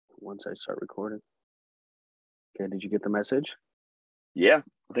once I start recording. Okay, did you get the message? Yeah,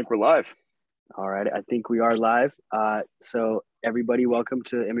 I think we're live. All right, I think we are live. So everybody, welcome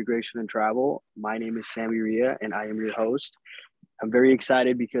to Immigration and Travel. My name is Sammy Ria, and I am your host. I'm very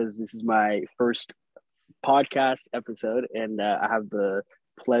excited because this is my first podcast episode, and I have the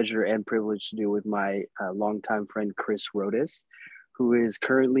pleasure and privilege to do it with my longtime friend Chris Rotas, who is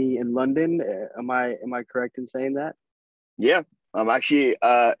currently in London. Am I correct in saying that? Yeah, I'm actually,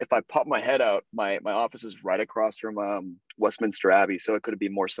 if I pop my head out, my office is right across from Westminster Abbey, so it could be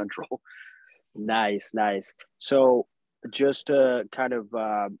more central. Nice, nice. So, just to kind of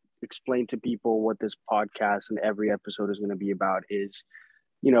explain to people what this podcast and every episode is going to be about is,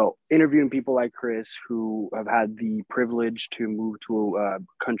 interviewing people like Chris who have had the privilege to move to a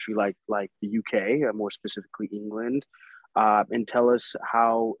country like the UK, more specifically England, and tell us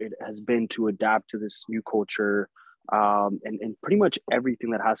how it has been to adapt to this new culture, and pretty much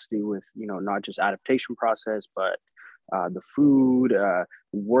everything that has to do with not just adaptation process, but the food,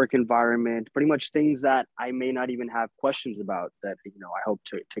 work environment, pretty much things that I may not even have questions about that I hope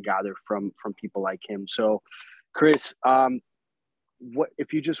to gather from people like him. So, Chris, what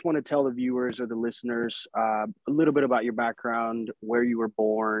if you just want to tell the viewers or the listeners a little bit about your background, where you were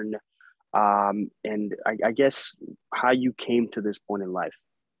born, and I guess how you came to this point in life.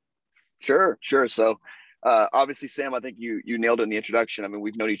 Sure. So, obviously, Sam, I think you nailed it in the introduction. I mean,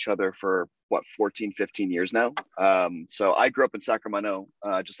 we've known each other for what, 14, 15 years now. So I grew up in Sacramento,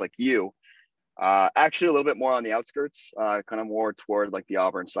 just like you. Actually, a little bit more on the outskirts, kind of more toward like the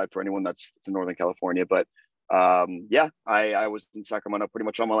Auburn side for anyone that's in Northern California. But yeah, I was in Sacramento pretty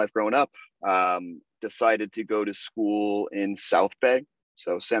much all my life growing up. Decided to go to school in South Bay,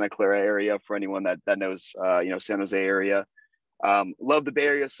 so Santa Clara area for anyone that knows, San Jose area. Love the Bay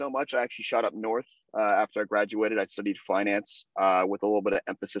Area so much. I actually shot up north after I graduated. I studied finance with a little bit of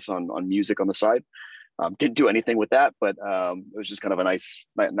emphasis on music on the side. Didn't do anything with that, but it was just kind of a nice,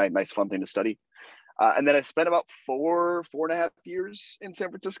 fun thing to study. And then I spent about four and a half years in San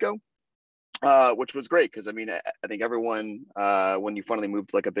Francisco, which was great because I mean, I think everyone when you finally move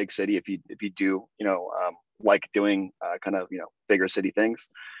to like a big city, if you do, like doing kind of bigger city things,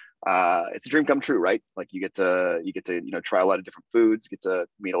 it's a dream come true, right? Like you get to try a lot of different foods, get to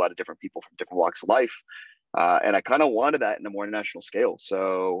meet a lot of different people from different walks of life, and I kind of wanted that in a more international scale.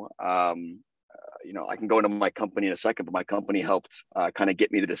 So I can go into my company in a second, but my company helped kind of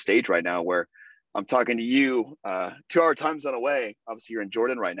get me to the stage right now where I'm talking to you 2 hour time zone away. Obviously you're in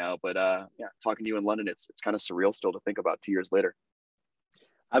Jordan right now, but yeah, talking to you in London, it's kind of surreal still to think about 2 years later.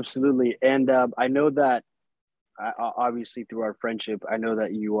 Absolutely, and I know that obviously through our friendship, I know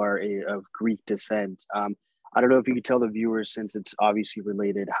that you are of Greek descent. I don't know if you could tell the viewers, since it's obviously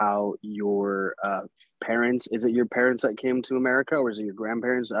related, how your parents, is it your parents that came to America or is it your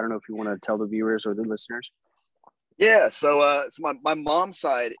grandparents? I don't know if you want to tell the viewers or the listeners. Yeah, so my mom's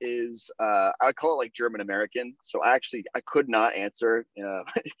side is I call it like German American. So I could not answer for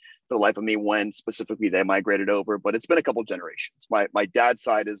the life of me when specifically they migrated over, but it's been a couple generations. My dad's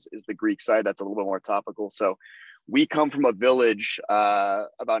side is the Greek side. That's a little bit more topical. So we come from a village about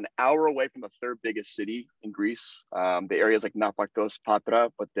an hour away from the third biggest city in Greece. The area is like Napaktos,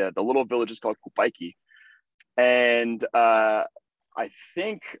 Patra, but the little village is called Kupaiki. And I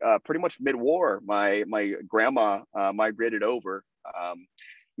think pretty much mid-war, my grandma migrated over,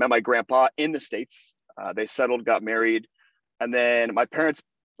 met my grandpa in the States. They settled, got married, and then my parents.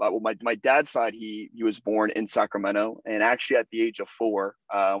 My dad's side, he was born in Sacramento, and actually at the age of 4,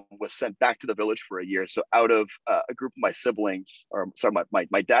 was sent back to the village for a year. So out of a group of my siblings, or sorry,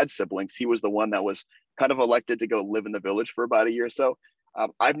 my dad's siblings, he was the one that was kind of elected to go live in the village for about a year or so.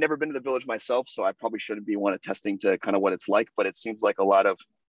 I've never been to the village myself, so I probably shouldn't be one attesting to kind of what it's like, but it seems like a lot of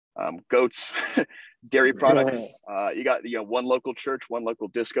goats, dairy products. You got one local church, one local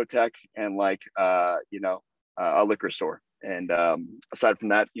discotheque, and like a liquor store. And aside from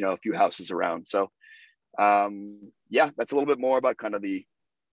that, a few houses around. So yeah, that's a little bit more about kind of the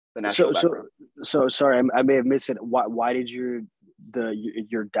national background. So sorry, I may have missed it. Why did your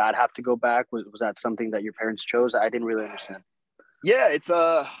dad have to go back? Was that something that your parents chose? I didn't really understand. Yeah, it's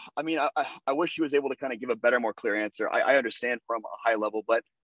I mean, I wish he was able to kind of give a better, more clear answer. I understand from a high level, but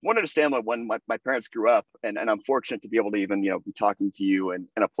want to understand like when my parents grew up, and I'm fortunate to be able to even be talking to you in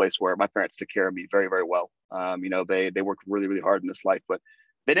a place where my parents took care of me very, very well. They worked really, really hard in this life, but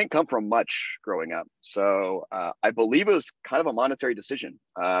they didn't come from much growing up. So I believe it was kind of a monetary decision.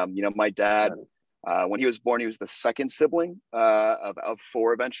 My dad, when he was born, he was the second sibling of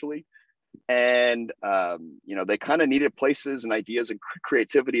 4 eventually. And they kind of needed places and ideas and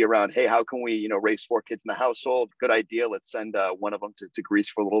creativity around, hey, how can we raise 4 kids in the household? Good idea. Let's send one of them to Greece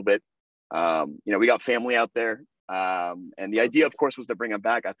for a little bit. We got family out there, and the idea, of course, was to bring them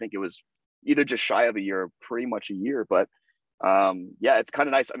back. I think it was either just shy of a year, or pretty much a year, but yeah, it's kind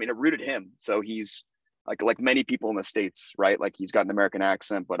of nice. I mean, it rooted him, so he's like many people in the States, right? Like, he's got an American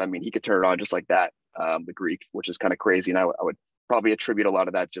accent, but I mean, he could turn it on just like that, the Greek, which is kind of crazy. And I would probably attribute a lot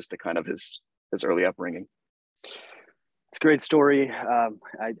of that just to kind of his early upbringing. It's a great story.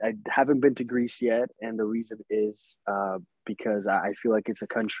 I haven't been to Greece yet, and the reason is because I feel like it's a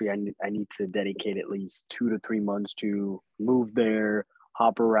country I need to dedicate at least 2 to 3 months to move there,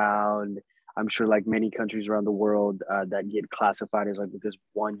 hop around. I'm sure, like many countries around the world that get classified as like this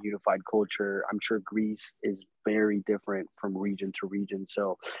one unified culture, I'm sure Greece is very different from region to region.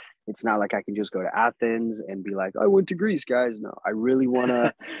 So it's not like I can just go to Athens and be like, I went to Greece, guys. No, I really want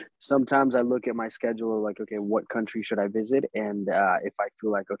to. Sometimes I look at my schedule like, okay, what country should I visit? And if I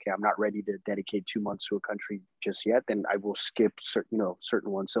feel like, okay, I'm not ready to dedicate 2 months to a country just yet, then I will skip certain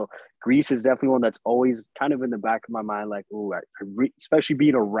ones. So Greece is definitely one that's always kind of in the back of my mind, like, oh, especially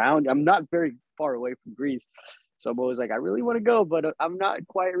being around. I'm not very far away from Greece. So I'm always like, I really want to go, but I'm not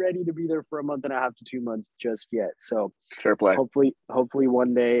quite ready to be there for a month and a half to 2 months just yet. So Fair play. hopefully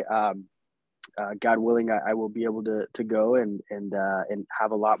one day, God willing, I will be able to go and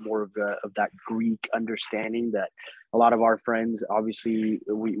have a lot more of that Greek understanding that a lot of our friends, obviously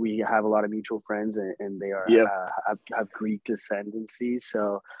we have a lot of mutual friends and they are Yeah. have Greek descendancy.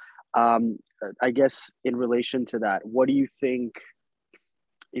 So I guess in relation to that, what do you think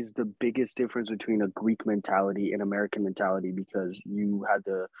is the biggest difference between a Greek mentality and American mentality? Because you had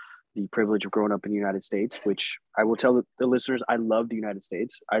the privilege of growing up in the United States, which I will tell the listeners, I love the United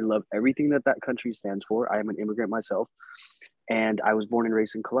States. I love everything that country stands for. I am an immigrant myself, and I was born and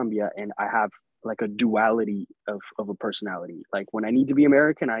raised in Colombia, and I have like a duality of a personality. Like when I need to be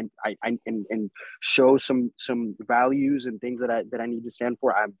American, I and show some values and things that I need to stand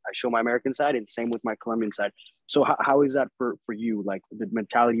for. I show my American side, and same with my Colombian side. So how is that for you? Like the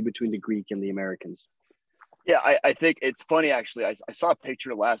mentality between the Greek and the Americans? Yeah, I think it's funny actually. I saw a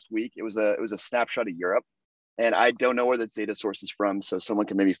picture last week. It was a snapshot of Europe, and I don't know where the data source is from, so someone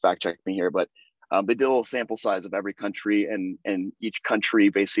can maybe fact check me here. But they did a little sample size of every country, and each country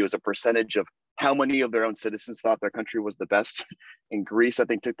basically was a percentage of how many of their own citizens thought their country was the best. In Greece, I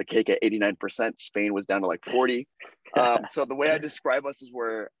think took the cake at 89%. Spain was down to like 40. So the way I describe us is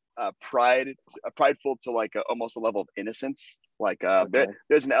we're prideful to like almost a level of innocence. Like Okay.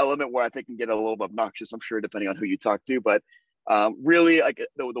 there's an element where I think can get a little bit obnoxious, I'm sure, depending on who you talk to. But really, like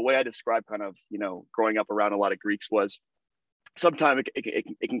the way I describe kind of growing up around a lot of Greeks was sometimes it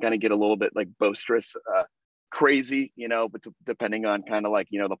can kind of get a little bit like boisterous, crazy, but depending on kind of like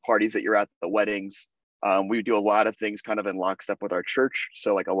the parties that you're at, the weddings. We do a lot of things kind of in lockstep with our church.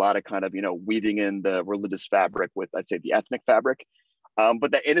 So like a lot of kind of weaving in the religious fabric with, I'd say, the ethnic fabric.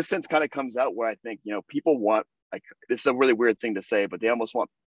 But the innocence kind of comes out where I think people want, like, this is a really weird thing to say, but they almost want,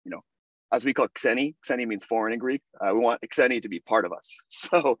 as we call xeni. Xeni means foreign in Greek. We want xeni to be part of us.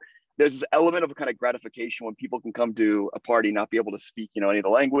 So there's this element of kind of gratification when people can come to a party, not be able to speak, any of the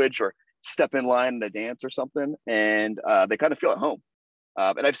language, or step in line in a dance or something, and they kind of feel at home.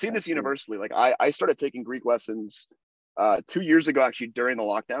 And I've seen this universally. Like I started taking Greek lessons 2 years ago, actually, during the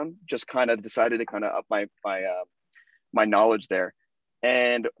lockdown. Just kind of decided to kind of up my knowledge there.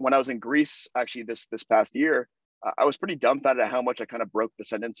 And when I was in Greece, actually this past year, I was pretty dumbfounded at how much I kind of broke the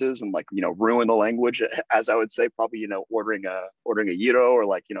sentences and like ruined the language, as I would say, probably ordering a gyro, or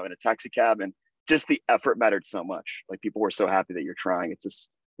like in a taxi cab, and just the effort mattered so much. Like people were so happy that you're trying. It's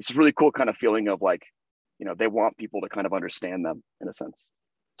this really cool kind of feeling of like they want people to kind of understand them in a sense.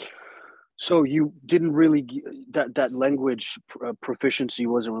 So you didn't really that language proficiency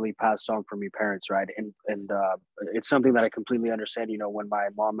wasn't really passed on from your parents, right? And it's something that I completely understand. When my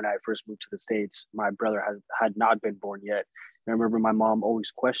mom and I first moved to the States, my brother had not been born yet. And I remember my mom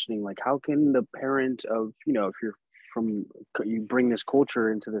always questioning, like, how can the parent of if you're you bring this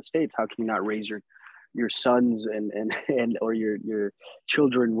culture into the States, how can you not raise your sons and or your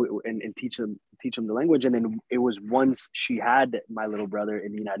children and teach them the language? And then it was once she had my little brother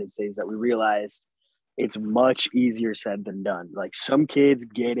in the United States that we realized it's much easier said than done. Like some kids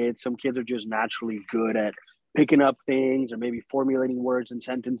get it, some kids are just naturally good at picking up things or maybe formulating words and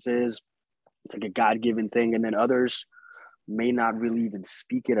sentences. It's like a God-given thing. And then others may not really even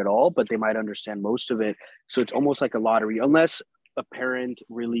speak it at all, but they might understand most of it. So it's almost like a lottery, unless a parent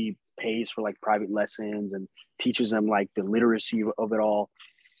really pays for like private lessons and teaches them like the literacy of it all.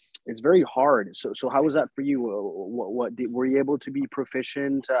 It's very hard. So how was that for you? Were you able to be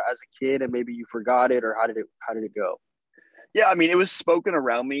proficient as a kid, and maybe you forgot it, or how did it go? Yeah, I mean, it was spoken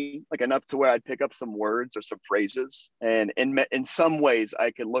around me like enough to where I'd pick up some words or some phrases, and in some ways,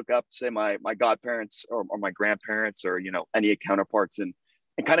 I could look up, say, my godparents or my grandparents or any counterparts, and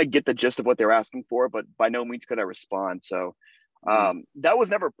kind of get the gist of what they're asking for. But by no means could I respond. So Mm. that was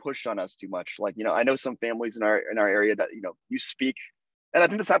never pushed on us too much. Like I know some families in our area that you speak, and I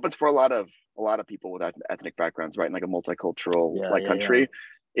think this happens for a lot of people with ethnic backgrounds, right? In like a multicultural Yeah, like yeah, yeah. country,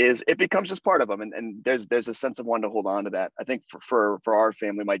 is it becomes just part of them, and there's a sense of wanting to hold on to that. I think for our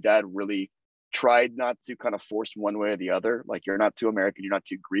family, my dad really tried not to kind of force one way or the other. Like you're not too American, you're not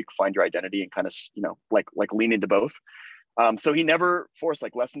too Greek. Find your identity and kind of like lean into both. So he never forced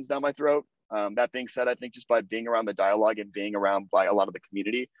like lessons down my throat. That being said, I think just by being around the dialogue and being around by a lot of the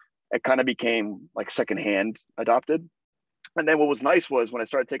community, it kind of became like secondhand adopted. And then what was nice was when I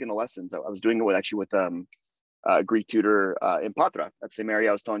started taking the lessons, I was doing it with a Greek tutor in Patra, that same area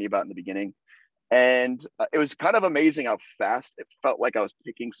I was telling you about in the beginning. And it was kind of amazing how fast it felt like I was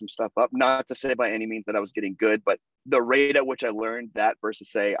picking some stuff up. Not to say by any means that I was getting good, but the rate at which I learned that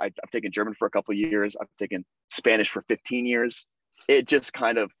versus say I've taken German for a couple of years, I've taken Spanish for 15 years. It just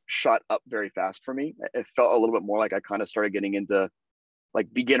kind of shot up very fast for me. It felt a little bit more like I kind of started getting into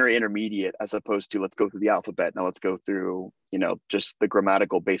like beginner intermediate as opposed to let's go through the alphabet. Now let's go through, just the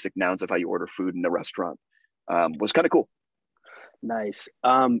grammatical basic nouns of how you order food in a restaurant. Was kind of cool. Nice.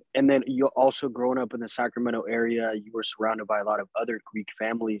 And then you also growing up in the Sacramento area, you were surrounded by a lot of other Greek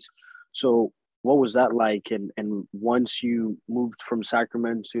families. So what was that like? And once you moved from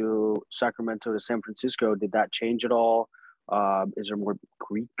Sacramento to San Francisco, did that change at all? Is there more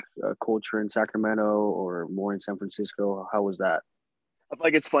Greek culture in Sacramento or more in San Francisco? How was that? I feel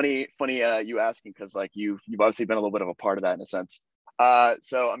like it's funny you asking because like you've obviously been a little bit of a part of that in a sense.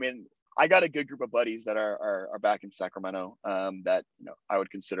 So I mean, I got a good group of buddies that are back in Sacramento that I would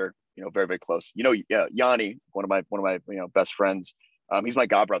consider very very close. Yeah, Yanni, one of my best friends. He's my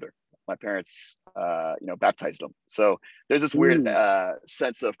godbrother. My parents baptized him. So there's this weird Mm,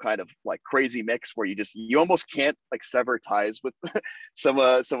 sense of kind of like crazy mix where you almost can't like sever ties with some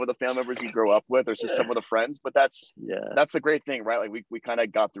of the family members you grow up with or just some of the friends. But that's yeah, that's the great thing, right? Like we kind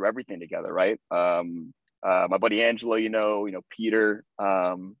of got through everything together, right? My buddy Angelo, Peter.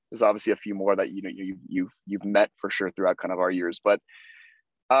 There's obviously a few more that you've met for sure throughout kind of our years, but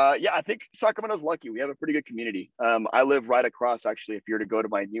yeah, I think Sacramento's lucky. We have a pretty good community. I live right across, actually, if you were to go to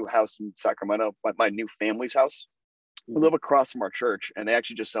my new house in Sacramento, my new family's house, I mhm, live across from our church, and they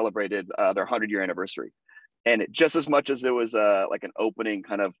actually just celebrated their 100-year anniversary. And just as much as it was like an opening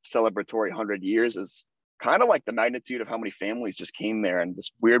kind of celebratory 100 years, is kind of like the magnitude of how many families just came there and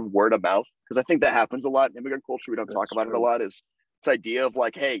this weird word of mouth. Because I think that happens a lot in immigrant culture. We don't talk that's about it a true. lot. Is this idea of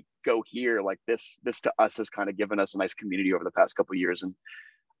like, hey, go here. Like this to us has kind of given us a nice community over the past couple of years. And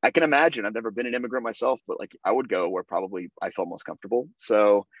I can imagine. I've never been an immigrant myself, but like I would go where probably I felt most comfortable.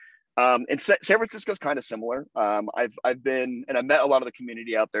 So, and San Francisco is kind of similar. I've been and I met a lot of the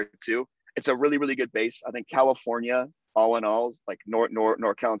community out there too. It's a really really good base. I think California, all in all, is like NorCal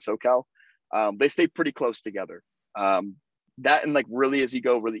and SoCal. They stay pretty close together. That and like really as you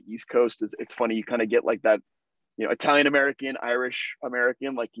go over the East Coast is it's funny you kind of get like that Italian American, Irish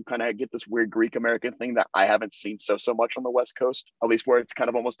American, like you kind of get this weird Greek American thing that I haven't seen so much on the West Coast, at least where it's kind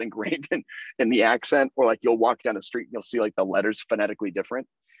of almost ingrained in the accent, or like you'll walk down the street and you'll see like the letters phonetically different.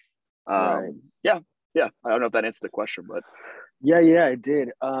 Right. Yeah, yeah. I don't know if that answered the question, but Yeah, yeah, it did.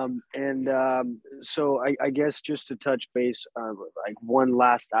 And so I guess just to touch base, like one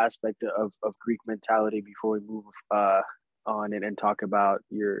last aspect of Greek mentality before we move on and talk about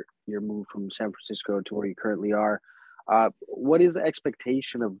your move from San Francisco to where you currently are. What is the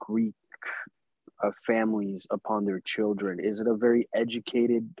expectation of Greek families upon their children? Is it a very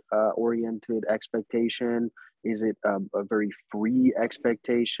educated oriented expectation? Is it a very free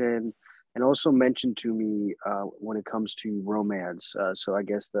expectation? And also mention to me when it comes to romance. So I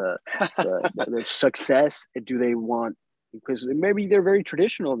guess the success. Do they want? Because maybe they're very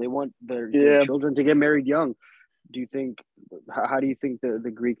traditional. They want their yeah, children to get married young. Do you think? How do you think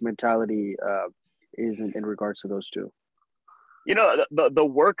the Greek mentality is in regards to those two? the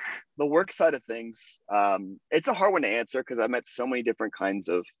work side of things, it's a hard one to answer because I met so many different kinds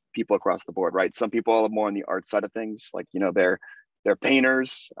of people across the board, right? Some people are more on the art side of things, like they're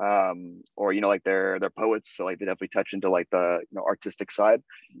painters, or like they're poets, so like they definitely touch into like the artistic side.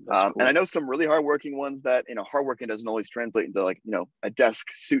 That's And I cool. know some really hardworking ones that hardworking doesn't always translate into like a desk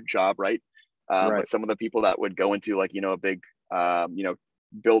suit job, right? But Right. some of the people that would go into like a big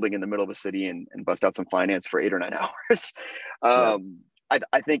building in the middle of a city and bust out some finance for 8 or 9 hours. Right. um,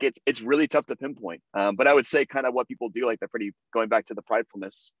 I think it's really tough to pinpoint. But I would say kind of what people do, like they're pretty, going back to the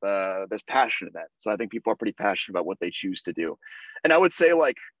pridefulness, there's passion in that. So I think people are pretty passionate about what they choose to do. And I would say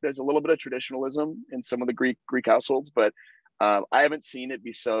like there's a little bit of traditionalism in some of the Greek households, but I haven't seen it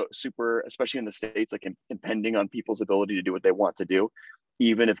be so super, especially in the States, like impending on people's ability to do what they want to do,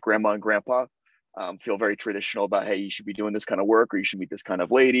 even if grandma and grandpa feel very traditional about, hey, you should be doing this kind of work, or you should meet this kind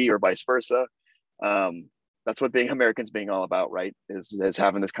of lady, or vice versa. That's what being Americans being all about, right? Is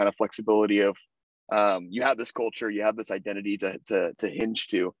having this kind of flexibility of you have this culture, you have this identity to hinge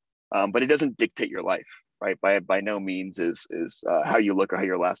to, but it doesn't dictate your life, right? By no means is how you look or how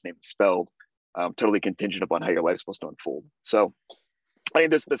your last name is spelled totally contingent upon how your life's supposed to unfold. So I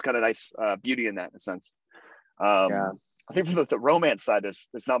think there's kind of nice beauty in that, in a sense. Yeah. I think from the romance side, there's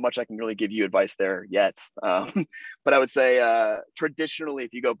not much I can really give you advice there yet. But I would say traditionally,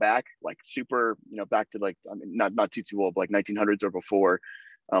 if you go back, like super, back to like, I mean, not too old, but like 1900s or before,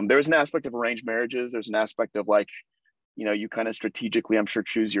 there's an aspect of arranged marriages. There's an aspect of like, you kind of strategically, I'm sure,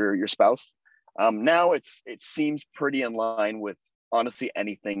 choose your spouse. Now it seems pretty in line with honestly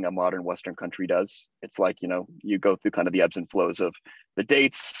anything a modern Western country does. It's like, you go through kind of the ebbs and flows of the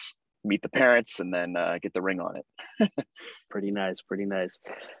dates, meet the parents, and then get the ring on it. Pretty nice, pretty nice.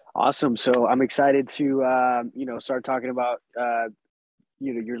 Awesome. So I'm excited to start talking about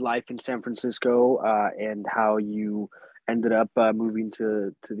your life in San Francisco and how you ended up moving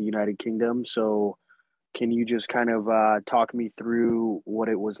to the United Kingdom. So can you just kind of talk me through what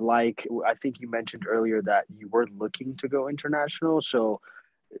it was like? I think you mentioned earlier that you were looking to go international. So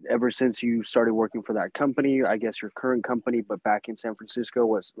ever since you started working for that company, I guess your current company, but back in San Francisco,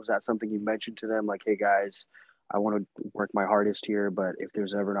 was that something you mentioned to them? Like, hey guys, I want to work my hardest here, but if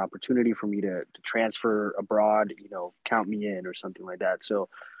there's ever an opportunity for me to transfer abroad, count me in or something like that. So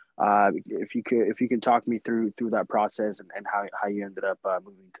if you can talk me through that process and how you ended up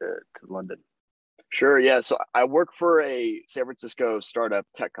moving to London. Sure. Yeah. So I work for a San Francisco startup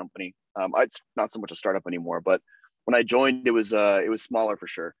tech company. It's not so much a startup anymore, but when I joined, it was smaller for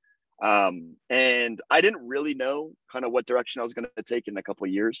sure. And I didn't really know kind of what direction I was going to take in a couple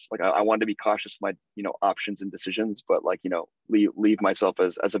of years. Like I wanted to be cautious of my, options and decisions, but like, leave myself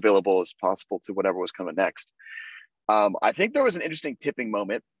as available as possible to whatever was coming next. I think there was an interesting tipping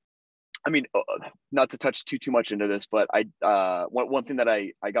moment. I mean, not to touch too much into this, but one thing that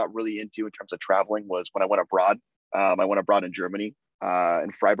I got really into in terms of traveling was when I went abroad. I went abroad in Germany,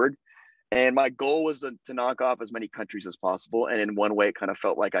 in Freiburg, and my goal was to knock off as many countries as possible. And in one way, it kind of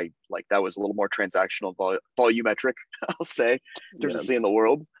felt like that was a little more transactional, volumetric, I'll say, in terms of seeing the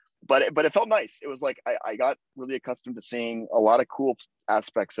world. But it felt nice. It was like I got really accustomed to seeing a lot of cool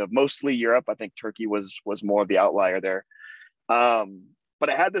aspects of mostly Europe. I think Turkey was more of the outlier there. But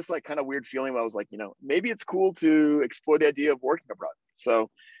I had this like kind of weird feeling where I was like, maybe it's cool to explore the idea of working abroad. So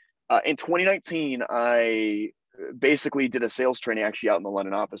in 2019, I basically did a sales training actually out in the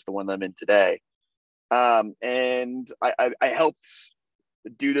London office, the one that I'm in today. And I helped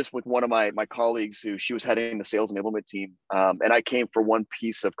do this with one of my colleagues who she was heading the sales enablement team. And I came for one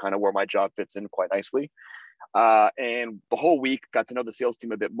piece of kind of where my job fits in quite nicely. And the whole week got to know the sales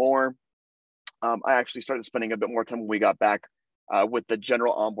team a bit more. I actually started spending a bit more time when we got back with the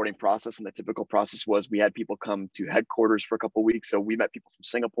general onboarding process. And the typical process was we had people come to headquarters for a couple of weeks. So we met people from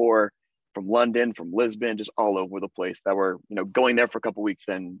Singapore, from London, from Lisbon, just all over the place that were, going there for a couple of weeks,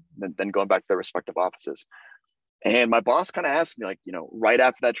 then going back to their respective offices. And my boss kind of asked me, like, right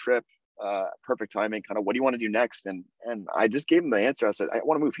after that trip, perfect timing, kind of, what do you want to do next? And I just gave him the answer. I said, I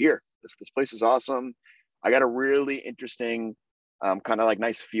want to move here. This place is awesome. I got a really interesting, kind of like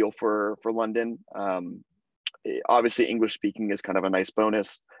nice feel for London. Obviously English speaking is kind of a nice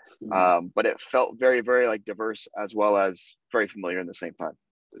bonus, but it felt very, very like diverse as well as very familiar in the same time.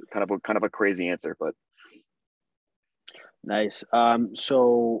 Kind of a crazy answer, but nice.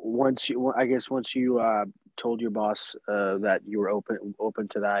 So once you told your boss that you were open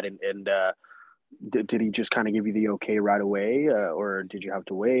to that, and did he just kind of give you the okay right away, or did you have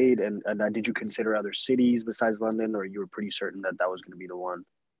to wait? And did you consider other cities besides London, or you were pretty certain that was going to be the one?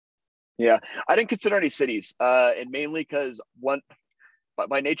 Yeah, I didn't consider any cities, and mainly because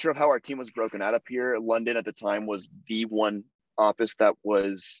by nature of how our team was broken out up here, London at the time was the one office that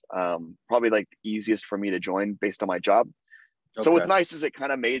was probably like the easiest for me to join based on my job. Okay. So what's nice is it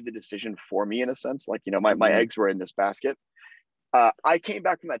kind of made the decision for me in a sense, like, my eggs were in this basket. I came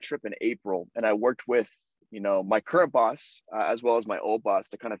back from that trip in April and I worked with, my current boss as well as my old boss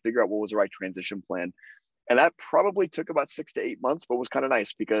to kind of figure out what was the right transition plan. And that probably took about 6 to 8 months, but was kind of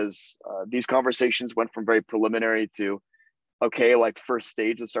nice because these conversations went from very preliminary to, okay, like first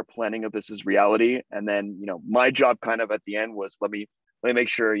stage, let's start planning if this is reality. And then, my job kind of at the end was let me let me make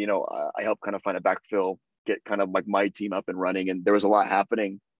sure, I help kind of find a backfill, get kind of like my team up and running. And there was a lot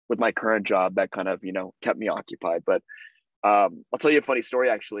happening with my current job that kind of, kept me occupied. But I'll tell you a funny story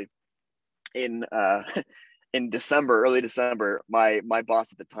actually. In in December, early December, my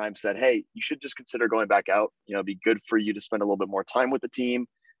boss at the time said, "Hey, you should just consider going back out. It'd be good for you to spend a little bit more time with the team,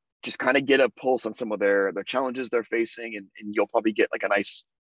 just kind of get a pulse on some of their challenges they're facing, and you'll probably get like a nice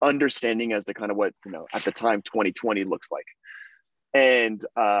understanding as to kind of what at the time 2020 looks like." And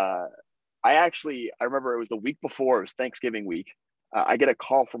I remember it was the week before, it was Thanksgiving week. I get a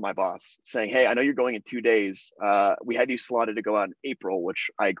call from my boss saying, "Hey, I know you're going in 2 days. We had you slotted to go out in April," which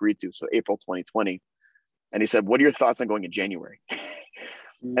I agreed to. So April 2020. And he said, "What are your thoughts on going in January?"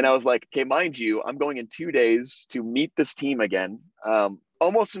 And I was like, "Okay, mind you, I'm going in 2 days to meet this team again."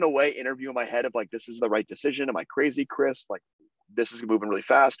 Almost in a way, interview in my head of like, this is the right decision. Am I crazy, Chris? Like, this is moving really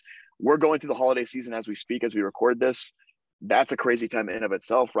fast. We're going through the holiday season as we speak, as we record this. That's a crazy time in of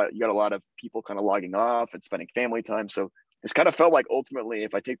itself, right? You got a lot of people kind of logging off and spending family time. So it's kind of felt like ultimately,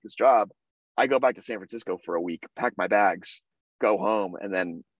 if I take this job, I go back to San Francisco for a week, pack my bags, go home, and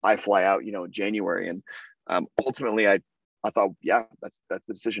then I fly out, in January. And ultimately, I thought, yeah, that's the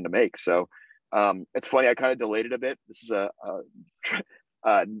decision to make. So it's funny, I kind of delayed it a bit. This is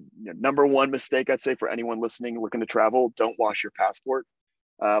number one mistake I'd say for anyone listening looking to travel: don't wash your passport.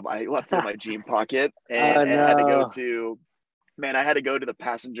 I left it in my jean pocket, and, Oh and had to go no. to, man, I had to go to the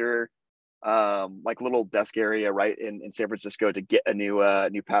passenger like little desk area right in San Francisco to get a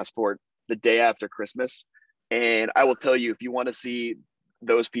new passport the day after Christmas. And I will tell you, if you want to see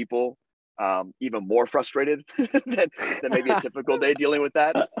those people even more frustrated than maybe a typical day dealing with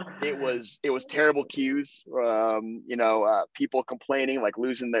that, it was terrible queues. People complaining, like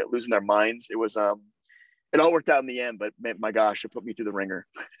losing their minds. It all worked out in the end, but my gosh, it put me through the ringer.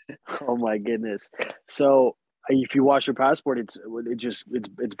 Oh my goodness. So if you wash your passport,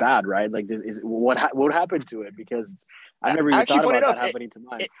 it's bad, right? Like, what happened to it? Because I've never even Actually, thought funny about enough, that happening to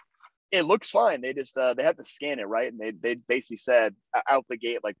mine. it looks fine. They just they had to scan it, right? And they basically said out the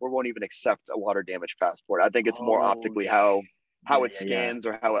gate, like, we won't even accept a water damage passport. I think it's more Oh, optically how yeah, it yeah, yeah. scans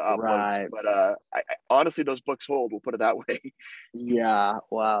or how it uploads. Right. But honestly, those books hold. We'll put it that way. Yeah.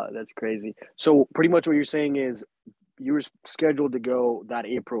 Wow, that's crazy. So pretty much what you're saying is you were scheduled to go that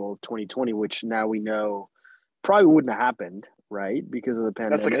April of 2020, which now we know probably wouldn't have happened, right? Because of the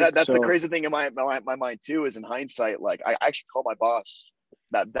That's pandemic. that's the So, crazy thing in my mind too. Is in hindsight, like I actually called my boss,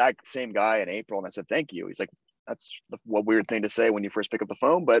 that same guy, in April, and I said thank you. He's like, "That's a weird thing to say when you first pick up the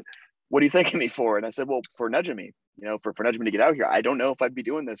phone, but what are you thanking me for?" And I said, "Well, for nudging me, for nudging me to get out here. I don't know if I'd be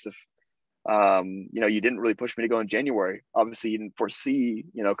doing this if you didn't really push me to go in January. Obviously, you didn't foresee,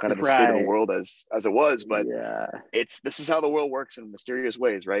 kind of the state of the right. world as it was, but Yeah. this is how the world works in mysterious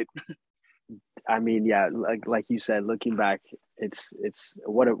ways, right?" I mean, yeah, like you said, looking back, it's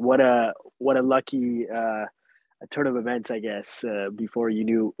what a lucky a turn of events, I guess, before you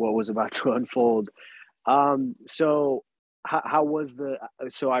knew what was about to unfold. So how was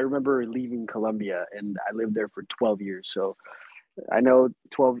so I remember leaving Colombia and I lived there for 12 years. So I know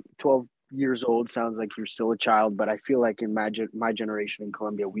 12 years old sounds like you're still a child, but I feel like in my generation in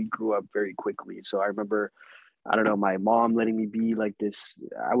Colombia, we grew up very quickly. So I remember, I don't know, my mom letting me be like this.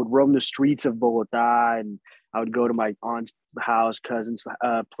 I would roam the streets of Bogota and I would go to my aunt's house, cousin's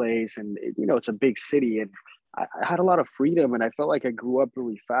place. And, it's a big city. And I had a lot of freedom and I felt like I grew up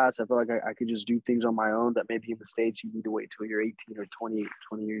really fast. I felt like I could just do things on my own that maybe in the States you need to wait till you're 18 or 20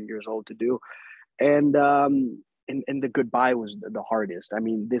 years old to do. And the goodbye was the hardest. I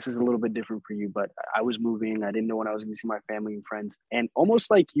mean, this is a little bit different for you, but I was moving. I didn't know when I was going to see my family and friends. And almost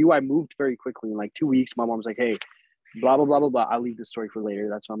like you, I moved very quickly. In like 2 weeks, my mom was like, "Hey, blah blah blah blah blah." I'll leave the story for later.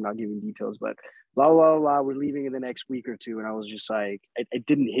 That's why I'm not giving details. But blah blah blah. We're leaving in the next week or two, and I was just like, it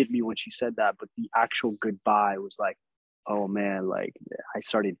didn't hit me when she said that, but the actual goodbye was like, oh man, like I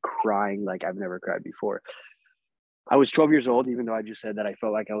started crying like I've never cried before. I was 12 years old, even though I just said that I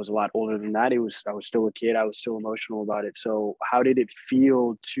felt like I was a lot older than that. I was still a kid. I was still emotional about it. So how did it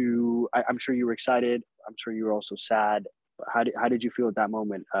feel I'm sure you were excited. I'm sure you were also sad. How did you feel at that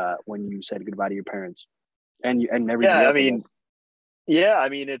moment when you said goodbye to your parents and everything Yeah, I else, I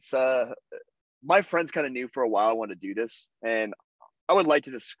mean, guess? it's my friends kind of knew for a while I wanted to do this, and I would like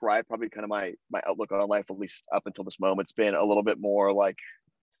to describe probably kind of my outlook on life, at least up until this moment. It's been a little bit more like,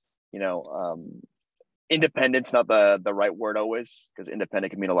 you know, um, independence, not the right word always, because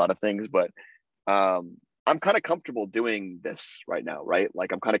independent can mean a lot of things, but I'm kind of comfortable doing this right now, right?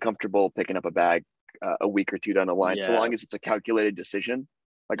 Like I'm kind of comfortable picking up a bag a week or two down the line, so Yeah. long as it's a calculated decision.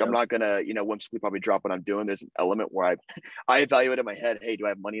 Like I'm Yep. not gonna, whimsically probably drop what I'm doing. There's an element where I evaluate in my head, hey, do I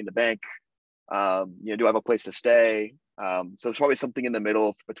have money in the bank? Do I have a place to stay? So it's probably something in the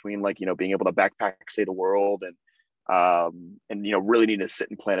middle between like, being able to backpack, say the world and really need to sit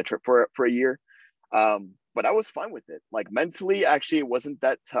and plan a trip for a year. But I was fine with it. Like mentally, actually, it wasn't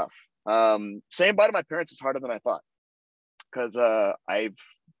that tough. Saying bye to my parents was harder than I thought because I've,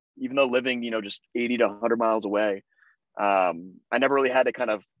 even though living, just 80 to 100 miles away, I never really had to kind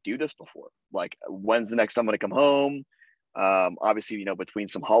of do this before. Like, when's the next time I'm going to come home? Obviously, between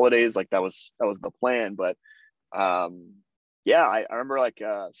some holidays, like that was the plan. But yeah, I remember like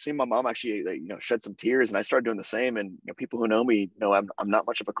seeing my mom actually, like, shed some tears, and I started doing the same. And people who know me know I'm not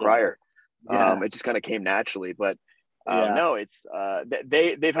much of a Yeah. crier. Yeah. It just kind of came naturally. But Yeah. no, it's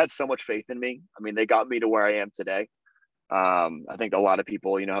they've had so much faith in me. I mean, they got me to where I am today. I think a lot of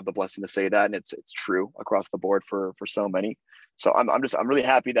people, have the blessing to say that, and it's true across the board for so many. So I'm really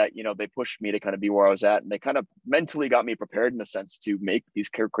happy that they pushed me to kind of be where I was at, and they kind of mentally got me prepared in a sense to make these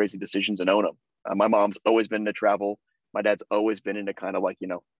crazy decisions and own them. My mom's always been into travel. My dad's always been into kind of like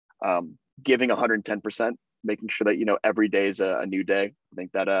giving 110%, making sure that every day is a new day. I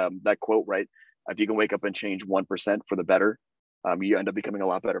think that that quote, right? If you can wake up and change 1% for the better, you end up becoming a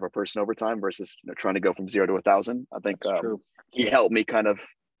lot better of a person over time versus trying to go from 0 to 1,000. I think That's true. he helped me kind of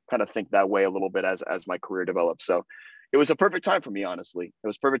think that way a little bit as my career developed. So it was a perfect time for me, honestly. It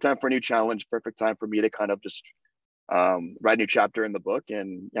was perfect time for a new challenge, perfect time for me to kind of just write a new chapter in the book.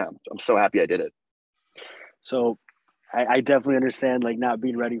 And yeah, I'm so happy I did it. So I definitely understand like not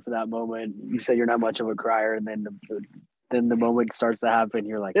being ready for that moment. You said you're not much of a crier, and then the moment starts to happen.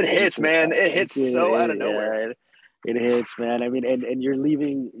 You're like, It is this hits, man. It hits so out of nowhere. yeah, it hits, man. I mean, and you're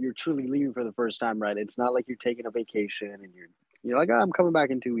leaving. You're truly leaving for the first time, right? It's not like you're taking a vacation and you're like, oh, I'm coming back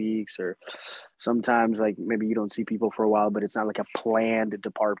in 2 weeks, or sometimes like maybe you don't see people for a while, but it's not like a planned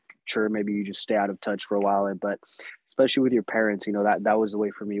departure. Maybe you just stay out of touch for a while. But especially with your parents, that was the way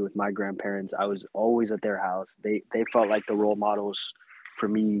for me with my grandparents. I was always at their house. They felt like the role models for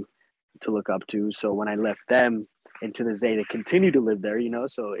me to look up to. So when I left them, and to this day they continue to live there,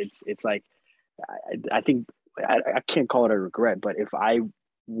 so it's like I think I can't call it a regret, but if I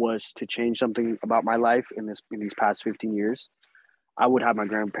was to change something about my life in these past 15 years, I would have my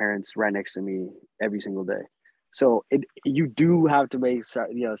grandparents right next to me every single day. So you do have to make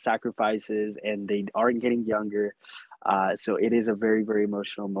sacrifices, and they aren't getting younger. So it is a very very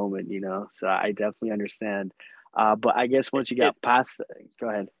emotional moment. So I definitely understand. But I guess once you It got past, go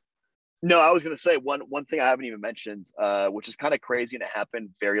ahead. No, I was gonna say one thing I haven't even mentioned, which is kind of crazy and it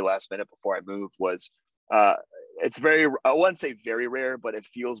happened very last minute before I moved, was uh, it's very, I wouldn't say very rare, but it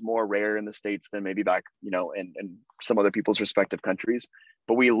feels more rare in the States than maybe back, in some other people's respective countries.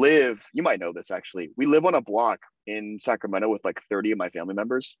 But you might know this actually, we live on a block in Sacramento with like 30 of my family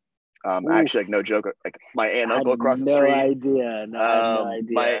members. Oof, Actually, like no joke, like my aunt and I had uncle across the no street, idea. No, I had no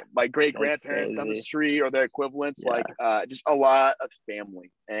idea. my great That's grandparents down the crazy. street or their equivalents, like Yeah. just a lot of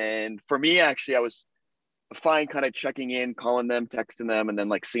family. And for me, actually, I was fine kind of checking in, calling them, texting them, and then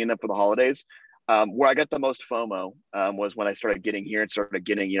like seeing them for the holidays. Where I got the most FOMO was when I started getting here and started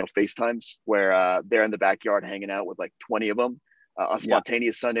getting FaceTimes where they're in the backyard hanging out with like 20 of them, a Yeah.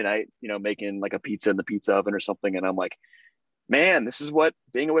 spontaneous Sunday night, making like a pizza in the pizza oven or something. And I'm like, man, this is what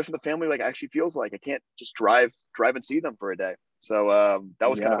being away from the family like actually feels like. I can't just drive and see them for a day. So that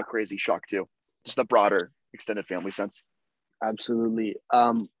was kind of Yeah. a crazy shock too, just the broader extended family sense. Absolutely.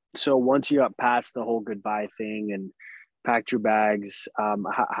 So once you got past the whole goodbye thing and packed your bags,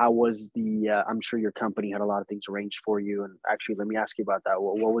 how was I'm sure your company had a lot of things arranged for you. And actually, let me ask you about that.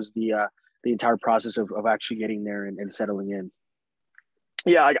 What was the entire process of actually getting there and settling in?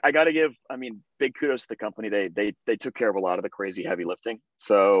 Yeah, I got to give, I mean, big kudos to the company. They took care of a lot of the crazy heavy lifting.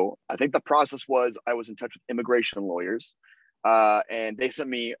 So I think the process was I was in touch with immigration lawyers, and they sent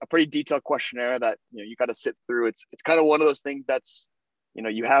me a pretty detailed questionnaire that you got to sit through. It's kind of one of those things that's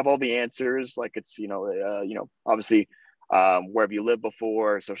you have all the answers, like it's obviously where have you lived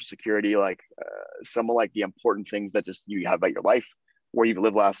before, social security, like some of like the important things that just you have about your life, where you've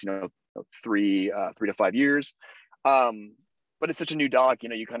lived last 3 to 5 years. Um, but it's such a new doc,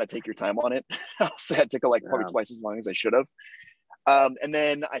 you kind of take your time on it. I'll say I took like probably Um, twice as long as I should have. And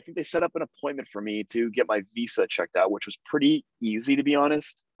then I think they set up an appointment for me to get my visa checked out, which was pretty easy, to be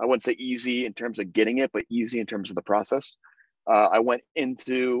honest. I wouldn't say easy in terms of getting it, but easy in terms of the process. I went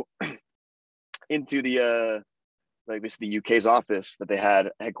into the like this the UK's office that they had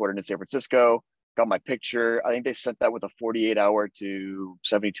headquartered in San Francisco. Got my picture. I think they sent that with a 48-hour to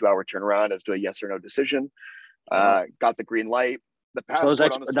 72-hour turnaround as to a yes or no decision. wow. Got the green light. The So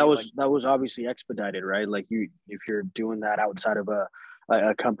passport, honestly, like that was obviously expedited, right? Like if you're doing that outside of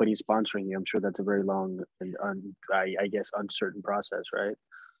a company sponsoring you, I'm sure that's a very long and I guess uncertain process, right?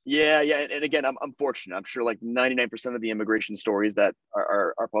 Yeah. And again, I'm fortunate. I'm sure like 99% of the immigration stories that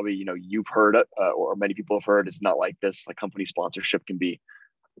are probably, you've heard, or many people have heard, it's not like this. Like company sponsorship can be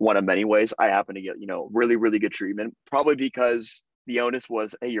one of many ways. I happen to get, really, really good treatment, probably because the onus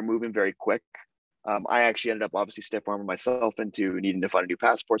was, hey, you're moving very quick. I actually ended up obviously stiff arming myself into needing to find a new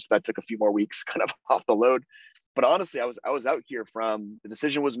passport. So that took a few more weeks kind of off the load. But honestly, I was out here from the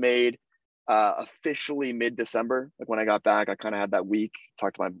decision was made officially mid-December. Like when I got back, I kind of had that week,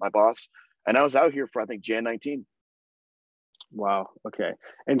 talked to my boss, and I was out here for I think Jan 19. Wow. Okay.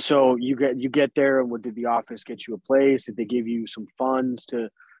 And so you get there, and what did the office get you a place? Did they give you some funds to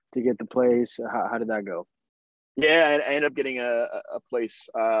get the place? How did that go? Yeah, I ended up getting a place.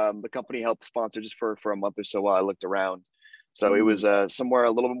 The company helped sponsor just for a month or so while I looked around. So it was Mm, somewhere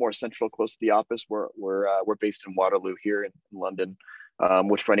a little bit more central, close to the office. We're based in Waterloo here in London,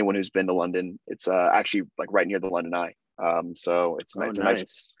 which for anyone who's been to London, it's actually like right near the London Eye. So oh, it's a nice nice.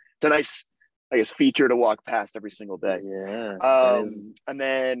 it's a nice I guess feature to walk past every single day. Yeah, that is. And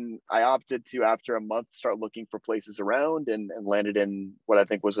then I opted to, after a month, start looking for places around and landed in what I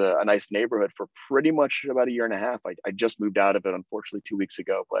think was a nice neighborhood for pretty much about a year and a half. I just moved out of it, unfortunately, 2 weeks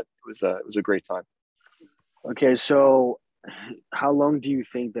ago, but it was a great time. Okay, so how long do you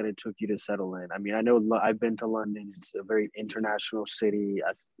think that it took you to settle in? I mean, I know I've been to London. It's a very international city.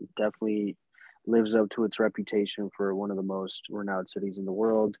 It definitely lives up to its reputation for one of the most renowned cities in the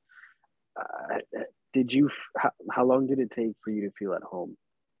world. Uh, did you? How long did it take for you to feel at home?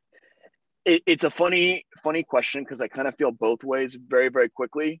 It's a funny question because I kind of feel both ways very, very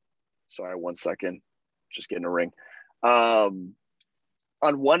quickly. Sorry, 1 second, just getting a ring. Um,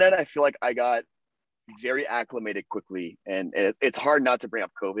 on one end, I feel like I got very acclimated quickly, and it's hard not to bring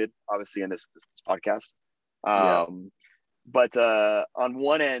up COVID, obviously, in this podcast. Yeah, Um, but on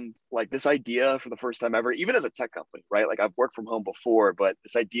one end, like this idea for the first time ever, even as a tech company, right? Like I've worked from home before, but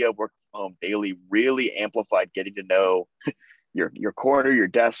this idea of working from home daily really amplified getting to know your corner, your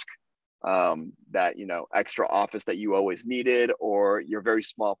desk, that extra office that you always needed, or your very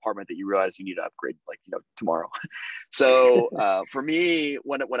small apartment that you realize you need to upgrade, like tomorrow. So for me,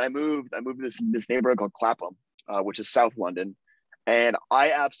 when I moved to this neighborhood called Clapham, which is South London, and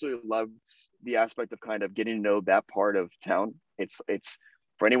I absolutely loved the aspect of kind of getting to know that part of town. It's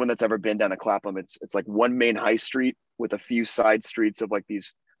for anyone that's ever been down to Clapham, it's like one main high street with a few side streets of like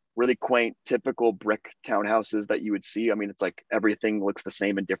these really quaint, typical brick townhouses that you would see. I mean, it's like everything looks the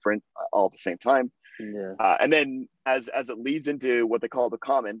same and different all at the same time. yeah. And then as it leads into what they call the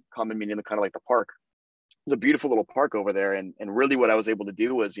common meaning the kind of like the park. There's a beautiful little park over there, and really what I was able to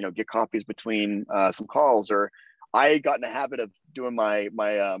do was get coffees between some calls, or I got in the habit of doing my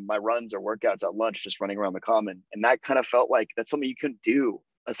runs or workouts at lunch, just running around the common, and that kind of felt like that's something you couldn't do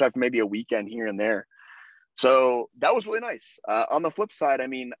aside from maybe a weekend here and there. So that was really nice. On the flip side, I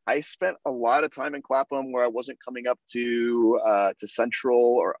mean, I spent a lot of time in Clapham where I wasn't coming up to Central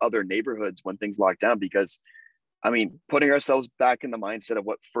or other neighborhoods when things locked down because, I mean, putting ourselves back in the mindset of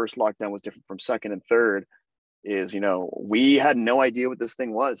what first lockdown was different from second and third is, we had no idea what this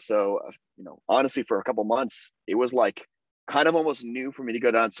thing was. So, honestly, for a couple months, it was like kind of almost new for me to go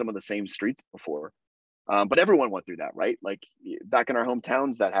down some of the same streets before. But everyone went through that, right? Like back in our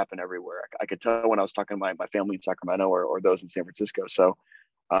hometowns, that happened everywhere. I could tell when I was talking to my family in Sacramento or those in San Francisco. So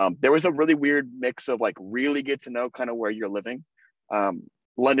there was a really weird mix of like really get to know kind of where you're living. Um,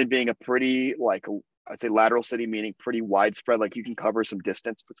 London being a pretty like I'd say lateral city, meaning pretty widespread. Like you can cover some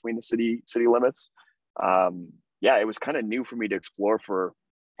distance between the city limits. Yeah, it was kind of new for me to explore for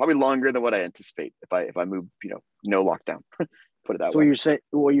probably longer than what I anticipate if I move, no lockdown. Put it that So way.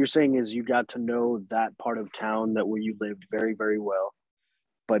 what you're saying is you got to know that part of town that where you lived very, very well,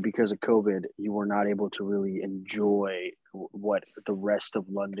 but because of COVID, you were not able to really enjoy what the rest of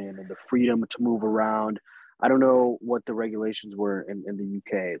London and the freedom to move around. I don't know what the regulations were in the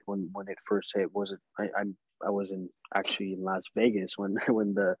UK when it first hit. Was it? I was in actually in Las Vegas when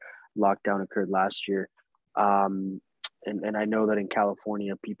when the lockdown occurred last year, um, and I know that in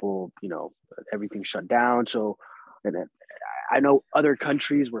California, people everything shut down. So, and I know other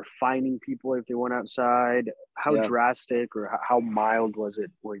countries were fining people if they went outside. How Yeah. drastic or how mild was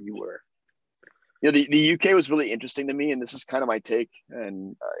it where you were? The UK was really interesting to me, and this is kind of my take.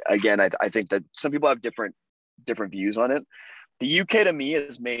 And again, I think that some people have different views on it. The UK to me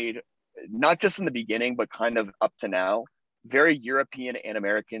is made not just in the beginning, but kind of up to now, very European and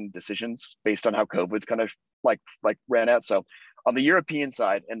American decisions based on how COVID's kind of like ran out. So on the European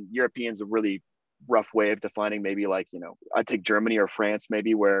side, and Europeans a really rough way of defining maybe like I'd take Germany or France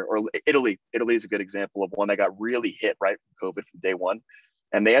maybe where or Italy. Italy is a good example of one that got really hit right from COVID from day one,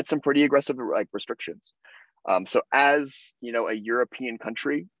 and they had some pretty aggressive like restrictions. So as you know, a European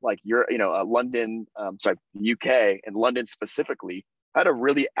country like London, the UK and London specifically had to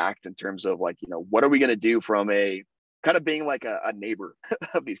really act in terms of like, what are we going to do from a kind of being like a neighbor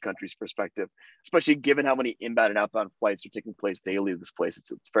of these countries' perspective, especially given how many inbound and outbound flights are taking place daily to this place.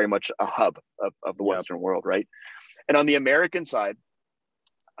 It's very much a hub of the Yep. Western world, right? And on the American side,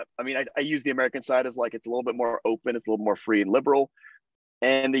 I mean, I use the American side as like it's a little bit more open, it's a little more free and liberal.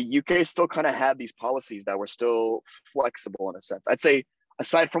 And the UK still kind of had these policies that were still flexible in a sense. I'd say,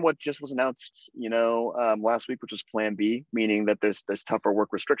 aside from what just was announced, last week, which was Plan B, meaning that there's tougher work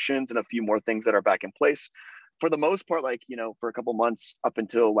restrictions and a few more things that are back in place. For the most part, like for a couple months up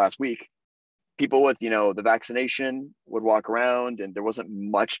until last week, people with the vaccination would walk around, and there wasn't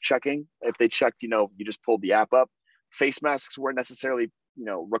much checking. If they checked, you just pulled the app up. Face masks weren't necessarily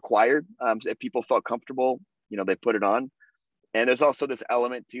required. If people felt comfortable, they put it on. And there's also this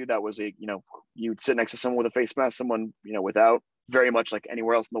element too that was you'd sit next to someone with a face mask, someone without. Very much like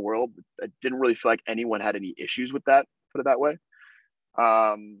anywhere else in the world, I didn't really feel like anyone had any issues with that. Put it that way.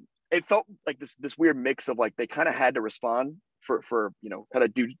 It felt like this weird mix of like they kind of had to respond for kind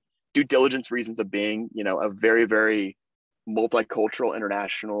of due diligence reasons of being a very, very multicultural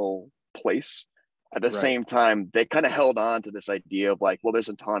international place. At the Right. same time, they kind of held on to this idea of like, well, there's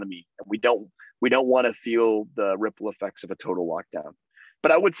autonomy, and we don't want to feel the ripple effects of a total lockdown.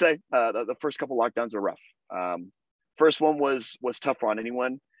 But I would say the first couple lockdowns are rough. First one was tough on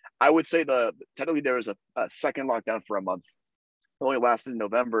anyone. I would say technically there was a second lockdown for a month. It only lasted in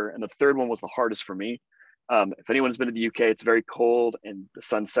November, and the third one was the hardest for me. If anyone's been to the UK, it's very cold and the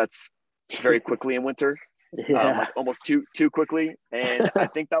sun sets very quickly in winter, Yeah. like almost too quickly. And I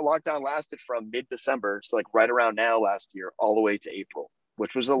think that lockdown lasted from mid-December, so like right around now last year, all the way to April,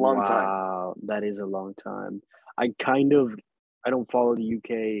 which was a long time. Wow, that is a long time. I don't follow the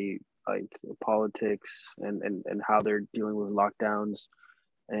UK like politics and how they're dealing with lockdowns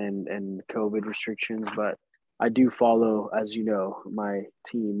and COVID restrictions, but I do follow, as you know, my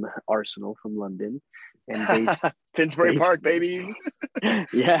team Arsenal from London, and Finsbury based Park, baby.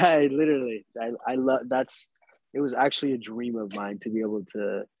 yeah, literally, I love that's it was actually a dream of mine to be able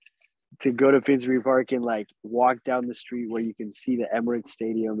to go to Finsbury Park and like walk down the street where you can see the Emirates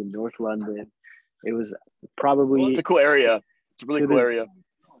Stadium in North London. It was Well, it's probably a cool area. It's a really to cool this area.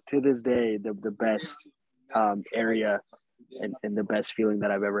 to this day the best area and the best feeling that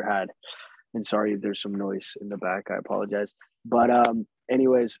I've ever had. And sorry, if there's some noise in the back. I apologize. But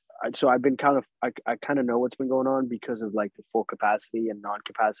anyways, so I've been I kind of know what's been going on because of like the full capacity and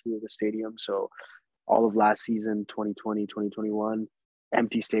non-capacity of the stadium. So all of last season, 2020, 2021,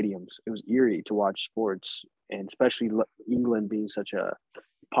 empty stadiums. It was eerie to watch sports, and especially England being such a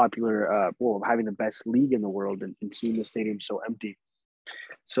popular, having the best league in the world, and seeing the stadium so empty.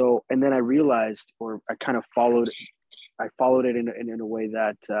 So, and then I realized, or I kind of I followed it in a way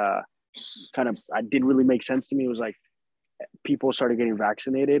that kind of I didn't really make sense to me. It was like people started getting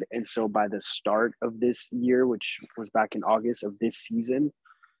vaccinated, and so by the start of this year, which was back in August of this season,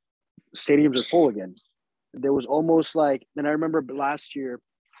 stadiums are full again. There was almost like, then I remember last year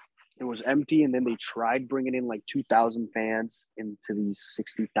it was empty, and then they tried bringing in like 2,000 fans into these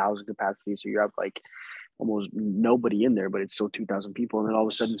 60,000 capacity. So you have like almost nobody in there, but it's still 2,000 people. And then all of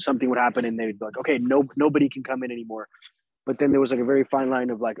a sudden something would happen, and they'd be like, okay, nobody can come in anymore. But then there was like a very fine line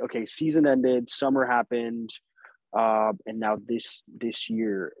of like, okay, season ended, summer happened, and now this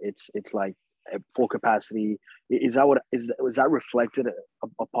year it's like at full capacity. Is that what is that reflected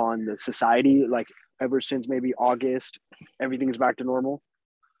upon the society? Like ever since maybe August, everything is back to normal.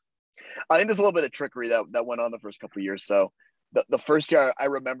 I think there's a little bit of trickery that went on the first couple of years. So the first year, I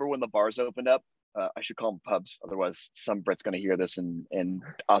remember when the bars opened up. I should call them pubs, otherwise some Brit's going to hear this and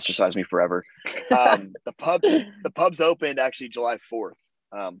ostracize me forever. The pubs opened actually July 4th.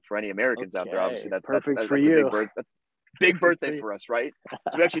 For any Americans out there, obviously Okay, perfect for that's a you. big Perfect birthday for you. for us, right?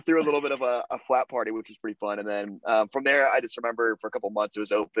 So we actually threw a little bit of a flat party, which was pretty fun. And then from there, I just remember for a couple months it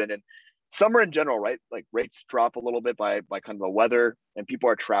was open, and summer in general, right? Like rates drop a little bit by kind of the weather, and people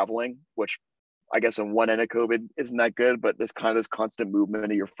are traveling, which I guess on one end of COVID isn't that good, but there's kind of this constant movement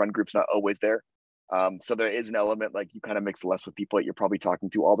and your friend group's not always there. So there is an element like you kind of mix less with people that you're probably talking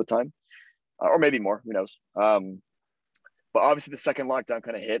to all the time, or maybe more, who knows? But obviously the second lockdown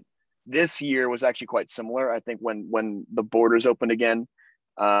kind of hit. This year was actually quite similar. I think when the borders opened again,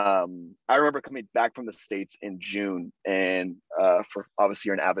 I remember coming back from the States in June, and for obviously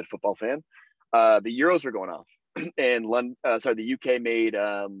you're an avid football fan, the Euros were going off, and the UK made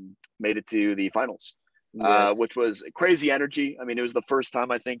it to the finals, Yes. which was crazy energy. I mean, it was the first time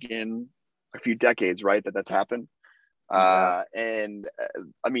I think in a few decades, right, that's happened. Yeah. And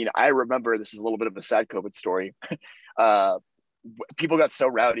I mean, I remember, this is a little bit of a sad COVID story. uh, People got so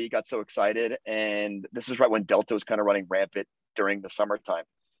rowdy, got so excited, and this is right when Delta was kind of running rampant during the summertime.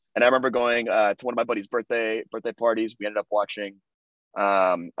 And I remember going to one of my buddy's birthday parties. We ended up watching,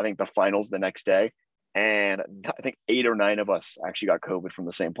 I think, the finals the next day, and I think 8 or 9 of us actually got COVID from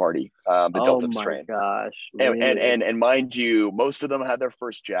the same party, the Oh Delta my strain. gosh, And really? mind you, most of them had their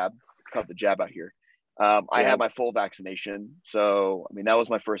first jab, called the jab out here. I Yeah. had my full vaccination, so I mean that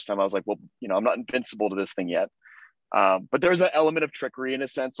was my first time. I was like, well, I'm not invincible to this thing yet. But there's an element of trickery in a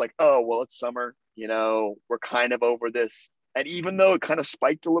sense, like, oh, well, it's summer, we're kind of over this. And even though it kind of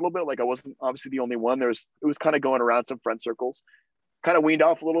spiked a little bit, like I wasn't obviously the only one, it was kind of going around some friend circles, kind of weaned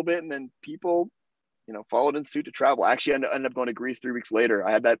off a little bit. And then people, followed in suit to travel. I actually ended up going to Greece 3 weeks later.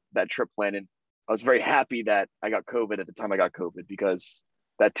 I had that trip planned, and I was very happy that I got COVID at the time I got COVID, because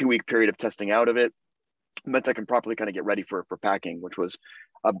that 2 week period of testing out of it meant I can properly kind of get ready for packing, which was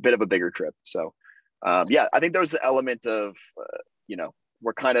a bit of a bigger trip. So yeah, I think there was the element of,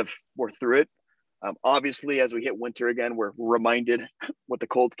 we're through it. Obviously, as we hit winter again, we're reminded what the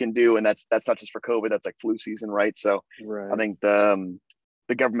cold can do, and that's not just for COVID. That's like flu season, right? So I Right. think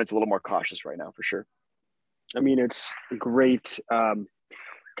the government's a little more cautious right now, for sure. I mean, it's great.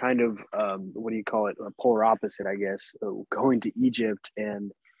 Kind of what do you call it? A polar opposite, I guess. Going to Egypt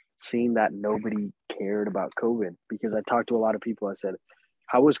and seeing that nobody cared about COVID, because I talked to a lot of people. I said,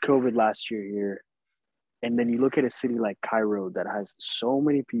 "How was COVID last year here?" And then you look at a city like Cairo that has so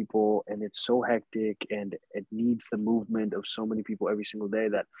many people and it's so hectic and it needs the movement of so many people every single day,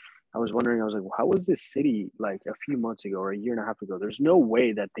 that I was wondering, I was like, well, how was this city like a few months ago or a year and a half ago? There's no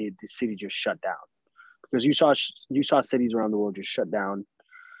way that the city just shut down, because you saw cities around the world just shut down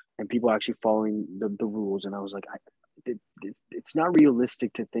and people actually following the rules. And I was like, it's not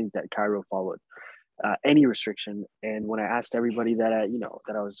realistic to think that Cairo followed any restriction. And when I asked everybody that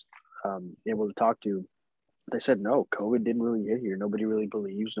that I was able to talk to, they said no, COVID didn't really hit here. Nobody really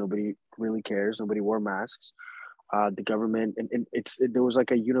believes. Nobody really cares. Nobody wore masks. The government, and there was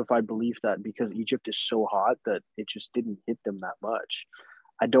like a unified belief that because Egypt is so hot that it just didn't hit them that much.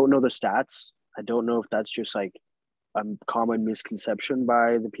 I don't know the stats. I don't know if that's just like a common misconception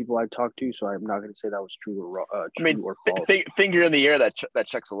by the people I talked to. So I'm not going to say that was I mean, true or false. finger in the air, that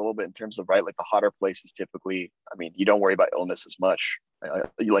checks a little bit in terms of, right, like the hotter places typically. I mean, you don't worry about illness as much.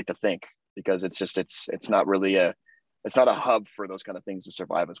 You like to think, because it's not really it's not a hub for those kind of things to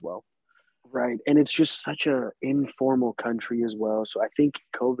survive as well. Right. And it's just such a informal country as well. So I think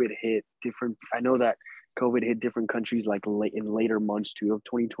COVID hit different. I know that COVID hit different countries like late in later months too of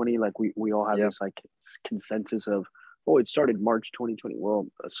 2020. Like we all have Yeah. this like consensus of, oh, it started March 2020. Well,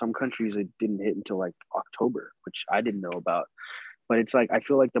 some countries it didn't hit until like October, which I didn't know about. But it's like I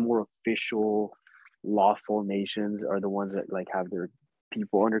feel like the more official, lawful nations are the ones that like have their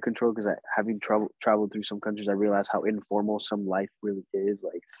people under control. Because having traveled through some countries, I realized how informal some life really is.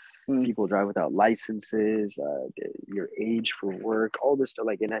 Like Mm. people drive without licenses, your age for work, all this stuff.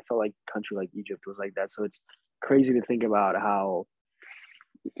 Like, and I felt like a country like Egypt was like that. So it's crazy to think about how,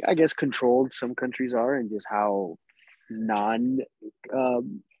 I guess, controlled some countries are, and just how non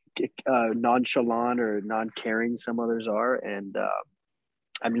um, nonchalant or non-caring some others are. And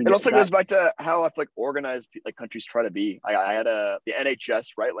I mean It also that goes back to how I feel like organized like countries try to be. I had the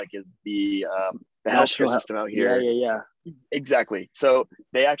NHS, right, like is the healthcare national health. system out Yeah, here. yeah, yeah. Exactly. So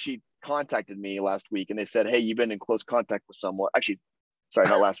they actually contacted me last week, and they said, hey, you've been in close contact with someone. Actually, sorry,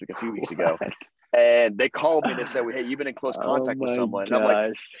 not last week, a few weeks ago. What? And they called me and they said, hey, you've been in close Oh contact with my someone. And I'm like,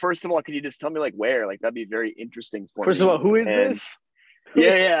 gosh. first of all, can you just tell me like where? Like that'd be very interesting for First of me. all, who is And this?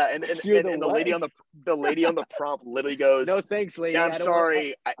 yeah, yeah. And and You're and, the and the what? lady on the prompt literally goes, No thanks, yeah, lady. I'm I don't want.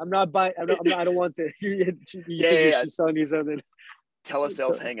 sorry. I'm not buying. I don't want the. You Yeah, think yeah, yeah. she's selling you something?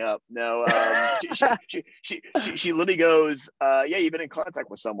 Telesales So hang up. No, she literally goes, yeah, you've been in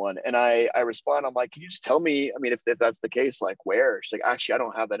contact with someone. And I respond, I'm like, can you just tell me, I mean, if that's the case, like where? She's like, actually, I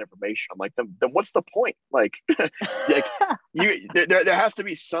don't have that information. I'm like, then what's the point? Like, like there has to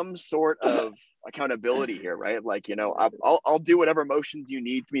be some sort of accountability here, right? Like, I'll do whatever motions you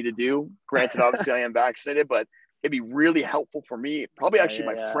need me to do. Granted, obviously I am vaccinated, but it'd be really helpful for me, probably yeah, actually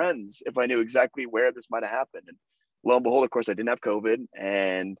yeah, my yeah. friends, if I knew exactly where this might have happened. And lo and behold, of course, I didn't have COVID.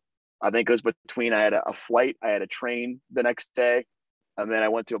 And I think it was between, I had a flight, I had a train the next day, and then I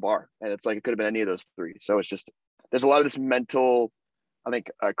went to a bar. And it's like, it could have been any of those three. So it's just, there's a lot of this mental, I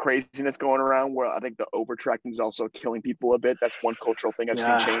think, craziness going around, where I think the over tracking is also killing people a bit. That's one cultural thing I've seen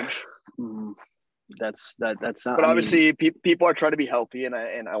Yeah. change. That's not. But I mean, obviously, people are trying to be healthy, and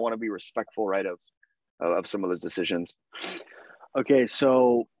I want to be respectful, right, of some of those decisions. okay,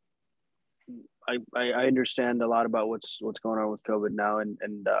 so I understand a lot about what's going on with COVID now,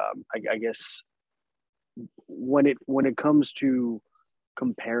 and I guess when it comes to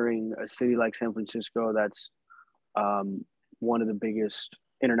comparing a city like San Francisco, that's um, one of the biggest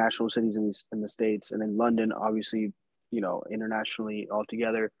international cities in the states, and then London, obviously, internationally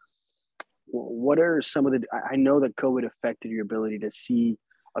altogether. What are some of the? I know that COVID affected your ability to see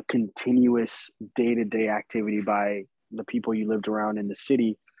a continuous day to day activity by the people you lived around in the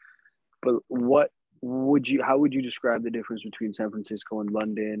city. But how would you describe the difference between San Francisco and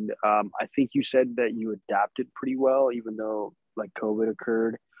London? I think you said that you adapted pretty well, even though like COVID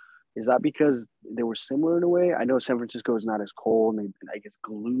occurred. Is that because they were similar in a way? I know San Francisco is not as cold and I guess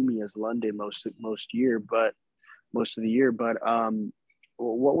gloomy as London most of the year. But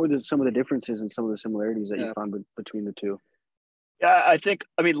what were some of the differences and some of the similarities that you found between the two? Yeah,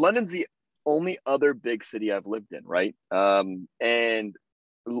 I mean, London's the only other big city I've lived in, right? And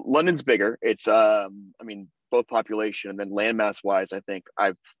London's bigger. It's, I mean, both population and then landmass wise, I think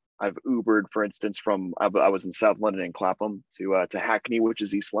I've Ubered, for instance, from I was in South London and Clapham to Hackney, which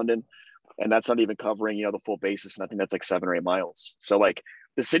is East London, and that's not even covering the full basis. And I think that's like 7 or 8 miles. So like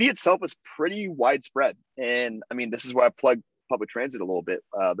the city itself is pretty widespread, and I mean this is why I plug public transit a little bit.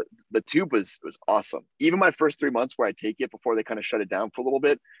 The tube was awesome. Even my first 3 months where I take it before they kind of shut it down for a little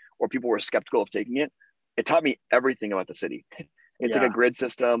bit, or people were skeptical of taking it, it taught me everything about the city. It's like a grid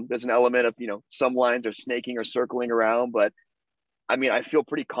system. There's an element of some lines are snaking or circling around, but I mean, I feel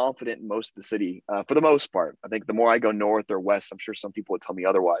pretty confident in most of the city for the most part. I think the more I go north or west, I'm sure some people would tell me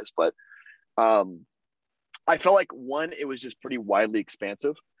otherwise, but I felt like one, it was just pretty widely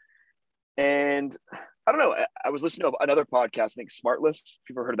expansive. And I don't know, I was listening to another podcast, I think Smartless,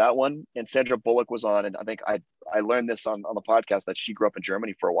 people heard of that one, and Sandra Bullock was on, and I think I learned this on the podcast that she grew up in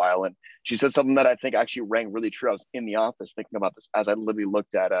Germany for a while, and she said something that I think actually rang really true. I was in the office thinking about this as I literally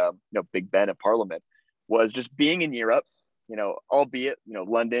looked at Big Ben at Parliament, was just being in Europe. Albeit,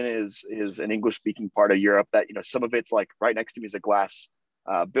 London is an English speaking part of Europe that, some of it's like right next to me is a glass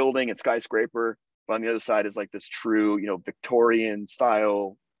building and skyscraper. But on the other side is like this true, Victorian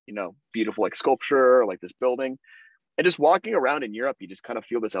style, beautiful like sculpture, like this building. And just walking around in Europe, you just kind of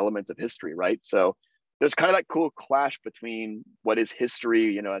feel this elements of history, right? So there's kind of that cool clash between what is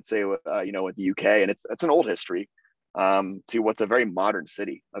history, I'd say, with the UK, and it's an old history, to what's a very modern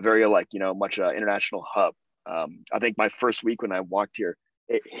city, a very like, much international hub. I think my first week when I walked here,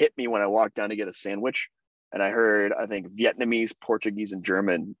 it hit me when I walked down to get a sandwich, and I heard, I think, Vietnamese, Portuguese, and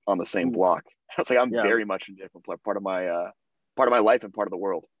German on the same block. I was like, I'm very much in a different part of my life and part of the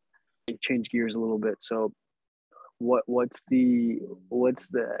world. Change gears a little bit. So, what's the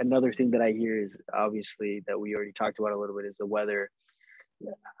another thing that I hear is obviously that we already talked about a little bit is the weather.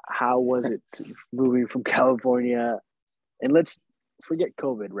 How was it moving from California? And let's forget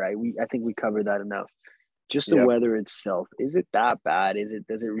COVID, right? I think we covered that enough. Just the weather itself, is it that bad?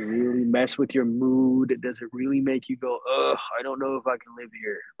 Does it really mess with your mood? Does it really make you go, ugh, I don't know if I can live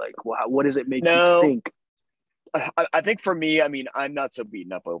here? Like, what does it make you think? I think for me, I mean, I'm not so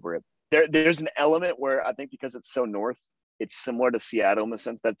beaten up over it. There's an element where I think because it's so north, it's similar to Seattle in the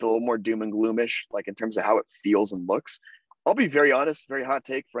sense that it's a little more doom and gloomish, like in terms of how it feels and looks. I'll be very honest, very hot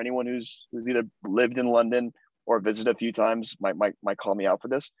take for anyone who's either lived in London or visited a few times, might call me out for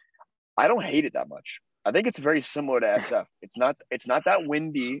this. I don't hate it that much. I think it's very similar to SF. It's not that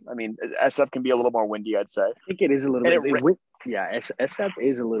windy. I mean, SF can be a little more windy, I'd say. I think it is a little bit. SF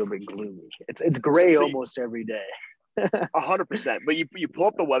is a little bit gloomy. It's gray almost every day. 100%. But you pull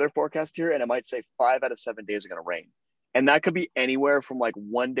up the weather forecast here, and it might say 5 out of 7 days are going to rain, and that could be anywhere from like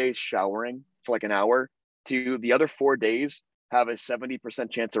one day showering for like an hour to the other 4 days have a 70%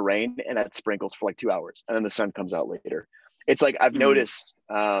 chance of rain, and that sprinkles for like 2 hours, and then the sun comes out later. It's like I've noticed.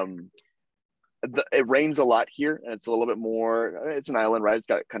 It rains a lot here, and it's a little bit more. It's an island, right? It's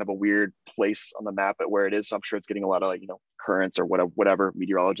got kind of a weird place on the map at where it is, so I'm sure it's getting a lot of like currents or whatever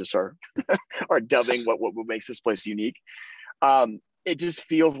meteorologists are are dubbing what makes this place unique. It just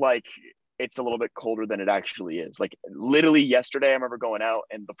feels like it's a little bit colder than it actually is. Like literally yesterday, I remember going out,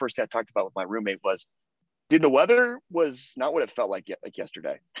 and the first thing I talked about with my roommate was, dude, the weather was not what it felt like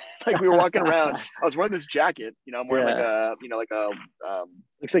yesterday. Like we were walking around, I was wearing this jacket, I'm wearing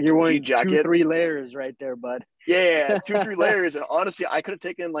looks like you're wearing jacket. 2-3 layers right there, bud. Yeah, 2-3 layers. And honestly, I could have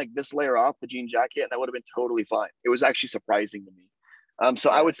taken like this layer off the jean jacket and I would have been totally fine. It was actually surprising to me.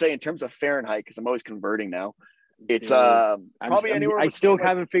 So I would say in terms of Fahrenheit, because I'm always converting now, it's probably anywhere. I still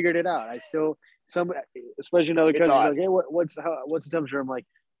haven't figured it out. Especially in other countries, like, hey, what's the temperature? I'm like,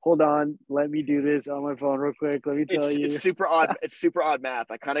 hold on, let me do this on my phone real quick. Let me tell you. It's super odd. It's super odd math.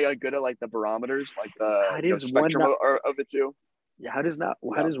 I kind of got good at like the barometers, like the spectrum of it too. how does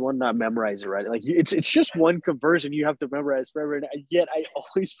one not memorize it, right? Like it's just one conversion you have to memorize forever, and yet I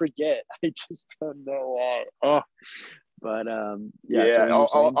always forget. I just don't know why. Oh, but yeah. So Yeah, you were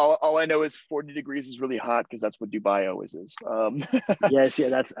saying? all I know is 40 degrees is really hot because that's what Dubai always is. Yes,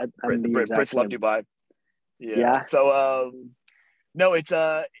 yeah. I'm The the exact Brits love same. Dubai. Yeah. Yeah. So no, it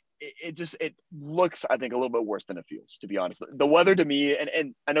looks, I think, a little bit worse than it feels, to be honest. The weather to me,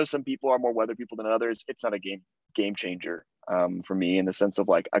 and I know some people are more weather people than others. It's not a game changer for me in the sense of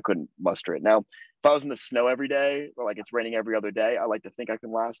like I couldn't muster it. Now, if I was in the snow every day or like it's raining every other day, I like to think I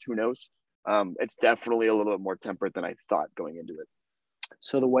can last. Who knows? It's definitely a little bit more temperate than I thought going into it.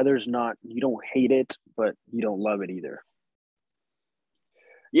 So the weather's not. You don't hate it, but you don't love it either.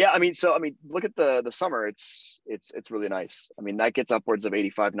 Yeah, I mean, look at the summer. It's really nice. I mean, that gets upwards of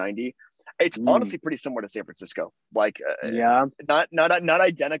 85, 90. It's Mm, honestly pretty similar to San Francisco. Like, yeah. not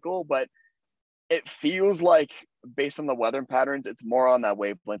identical, but it feels like based on the weather patterns, it's more on that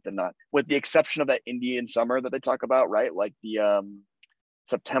wavelength than not. With the exception of that Indian summer that they talk about, right? Like the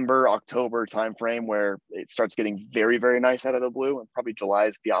September, October timeframe where it starts getting very, very nice out of the blue, and probably July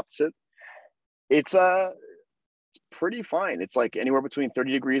is the opposite. It's pretty fine. It's like anywhere between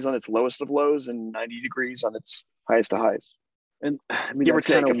 30 degrees on its lowest of lows and 90 degrees on its highest of highs, And I mean give or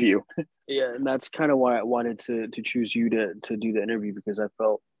that's kind take a of few. yeah, and that's kind of why I wanted to choose you to do the interview because I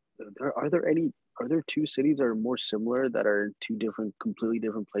felt are there two cities that are more similar that are two different completely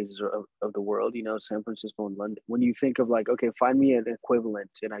different places of the world, you know, San Francisco and London. When you think of like, okay, find me an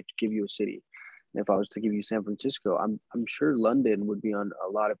equivalent and I give you a city. And if I was to give you San Francisco, I'm sure London would be on a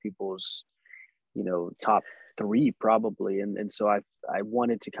lot of people's, you know, top three probably. And so I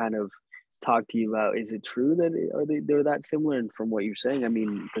wanted to kind of talk to you about, is it true that they're that similar? And from what you're saying, I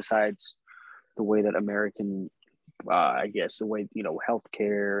mean, besides the way that American, I guess the way, you know,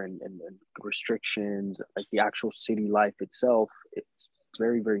 healthcare and restrictions, like the actual city life itself, it's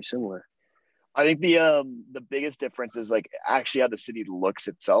very, very similar. I think the biggest difference is like actually how the city looks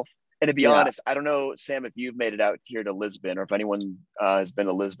itself. And to be Yeah. honest, I don't know, Sam, if you've made it out here to Lisbon or if anyone has been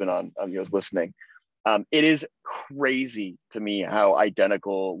to Lisbon on listening. It is crazy to me how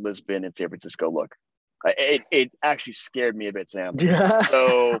identical Lisbon and San Francisco look. It actually scared me a bit, Sam. Yeah.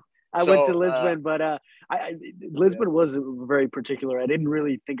 So I went to so Lisbon, but I yeah. Lisbon was very particular. I didn't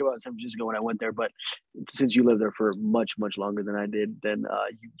really think about San Francisco when I went there, but since you lived there for much, much longer than I did, then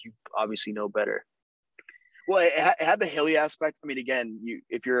you obviously know better. Well, it had the hilly aspect. I mean, again,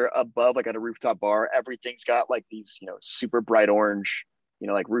 if you're above like at a rooftop bar, everything's got like these, super bright orange,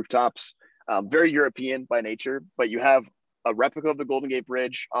 like rooftops. Very European by nature, but you have a replica of the Golden Gate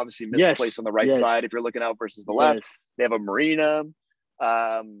Bridge, obviously Yes, misplaced on the right side yes, if you're looking out versus the left. yes. They have a marina.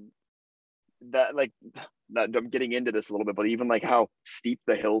 Um, that like, I'm getting into this a little bit, but even like how steep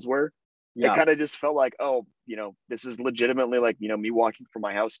the hills were, it Yeah. kind of just felt like, oh, this is legitimately like, me walking from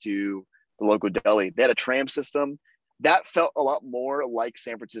my house to the local deli. They had a tram system that felt a lot more like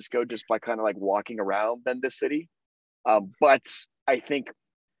San Francisco just by kind of like walking around than this city. But I think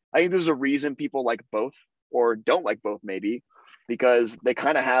there's a reason people like both or don't like both, maybe because they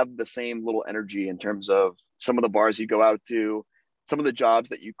kind of have the same little energy in terms of some of the bars you go out to, some of the jobs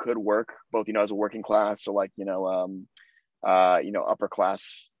that you could work, both as a working class or like upper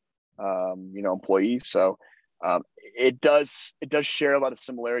class employees. So it does share a lot of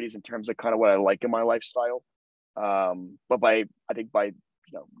similarities in terms of kind of what I like in my lifestyle. But by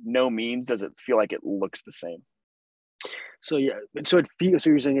no means does it feel like it looks the same. So yeah, so it feels. So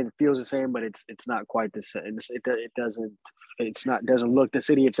you're saying it feels the same, but it's not quite the same. It doesn't. It's not doesn't look. The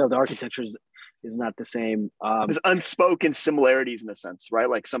city itself, the architecture is not the same. There's unspoken similarities in a sense, right?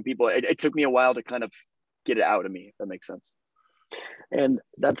 Like some people, it took me a while to kind of get it out of me, if that makes sense. And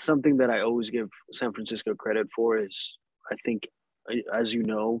that's something that I always give San Francisco credit for. Is I think, as you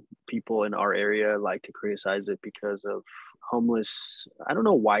know, people in our area like to criticize it because of homeless. I don't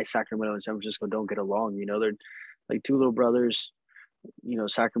know why Sacramento and San Francisco don't get along. You know, they're like two little brothers. You know,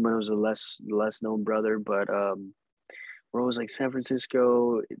 Sacramento's a less known brother, but we're always like San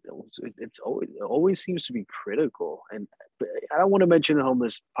Francisco. It always seems to be critical, and I don't want to mention the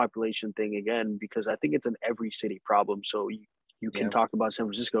homeless population thing again because I think it's an every city problem. So you can Yeah. talk about San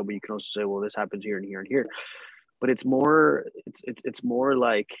Francisco, but you can also say, well, this happens here and here and here. But it's more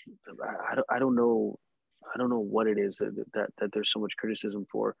like I don't know what it is that there's so much criticism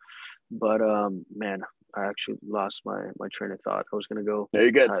for. But man, I actually lost my train of thought. I was gonna go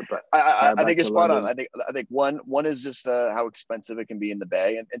Very good. I, tie I think back you're to spot on. London. I think one is just how expensive it can be in the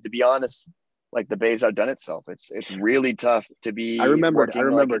Bay, and to be honest, like the Bay's outdone itself. It's really tough to I be remembered. I working like a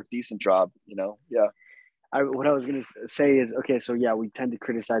remembered. decent job. Yeah. what I was gonna say is okay. So yeah, we tend to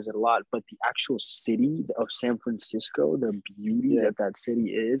criticize it a lot, but the actual city of San Francisco, the beauty Yeah, that that city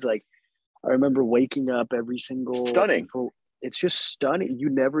is, like I remember waking up every single stunning. before. It's just stunning. You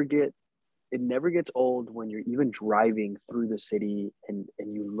never get it never gets old when you're even driving through the city and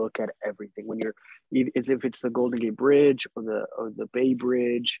you look at everything when you're as if it's the Golden Gate Bridge or the Bay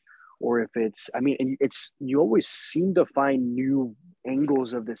Bridge or if it's I mean and it's you always seem to find new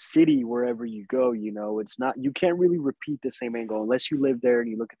angles of the city wherever you go, you know. It's not you can't really repeat the same angle unless you live there and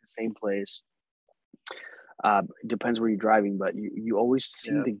you look at the same place. It depends where you're driving, but you always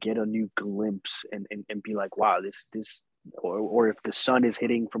seem Yeah. to get a new glimpse and be like, wow, this or if the sun is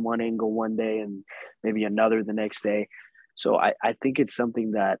hitting from one angle one day and maybe another the next day. So I think it's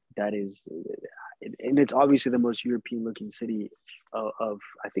something that is, and it's obviously the most European looking city of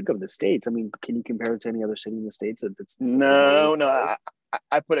I think of the States. I mean, can you compare it to any other city in the States that's remotely No, no, close?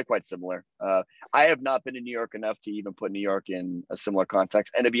 I put it quite similar. I have not been to New York enough to even put New York in a similar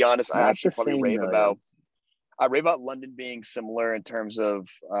context. And to be honest, I Not the actually probably same though, yeah. I rave about London being similar in terms of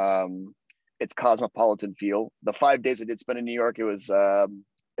its cosmopolitan feel. The 5 days I did spend in New York,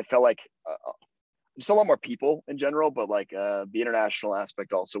 it felt like just a lot more people in general, but like the international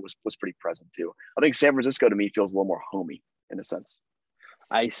aspect also was pretty present too. I think San Francisco to me feels a little more homey in a sense.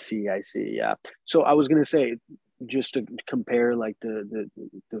 I see. Yeah. So I was gonna say, just to compare like the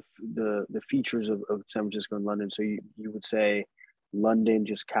features of San Francisco and London. So you would say London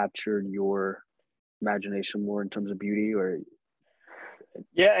just captured your imagination more in terms of beauty, or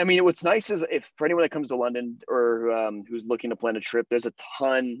Yeah, I mean, what's nice is if for anyone that comes to London or who's looking to plan a trip, there's a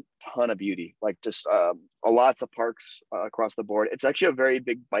ton of beauty, like just a lots of parks across the board. It's actually a very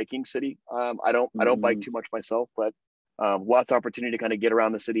big biking city. I don't bike mm, too much myself, but lots of opportunity to kind of get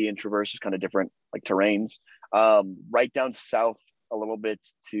around the city and traverse just kind of different like terrains. Right down south, a little bit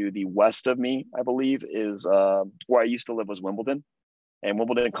to the west of me, I believe, is where I used to live was Wimbledon. And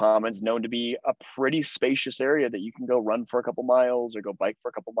Wimbledon Commons known to be a pretty spacious area that you can go run for a couple miles or go bike for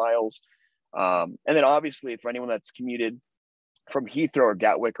a couple miles. And then obviously for anyone that's commuted from Heathrow or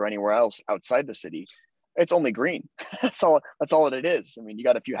Gatwick or anywhere else outside the city, it's only green. That's all that it is. I mean, you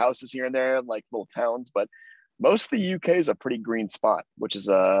got a few houses here and there, like little towns, but most of the UK is a pretty green spot, which is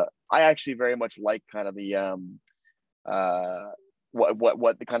I actually very much like kind of the uh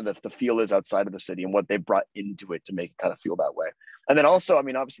what the kind of the feel is outside of the city and what they brought into it to make it kind of feel that way. And then also, I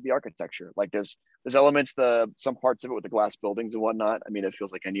mean, obviously the architecture, like there's elements, some parts of it with the glass buildings and whatnot. I mean, it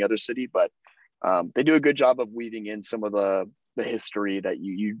feels like any other city, but they do a good job of weaving in some of the history that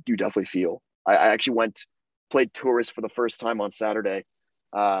you definitely feel. I actually played tourist for the first time on Saturday,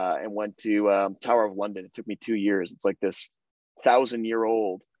 and went to Tower of London. It took me 2 years. It's like this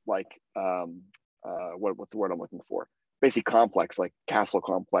 1,000-year-old like what's the word I'm looking for? Basically complex, like castle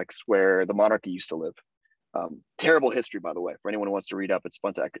complex where the monarchy used to live. Terrible history, by the way, for anyone who wants to read up. It's a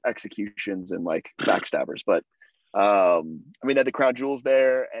bunch of executions and like backstabbers. But I mean, they had the crown jewels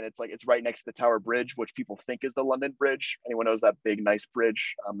there, and it's like it's right next to the Tower Bridge, which people think is the London Bridge. Anyone knows that big, nice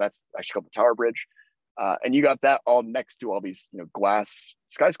bridge? That's actually called the Tower Bridge. And you got that all next to all these, glass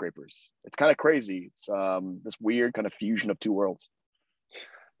skyscrapers. It's kind of crazy. It's this weird kind of fusion of two worlds.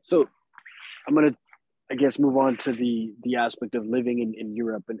 so I'm gonna I guess move on to the aspect of living in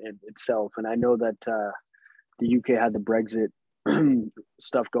Europe and itself. And I know that the UK had the Brexit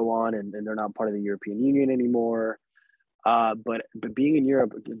stuff go on, and they're not part of the European Union anymore. But being in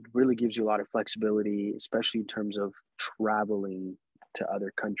Europe really gives you a lot of flexibility, especially in terms of traveling to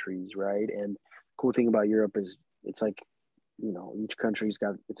other countries, right? And cool thing about Europe is it's like each country's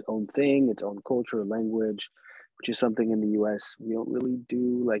got its own thing, its own culture, language, which is something in the US we don't really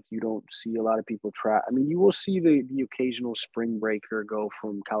do. Like you don't see a lot of people try. I mean, you will see the occasional spring breaker go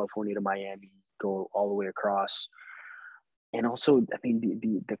from California to Miami, go all the way across. And also, I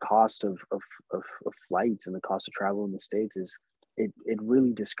mean, the cost of flights and the cost of travel in the States it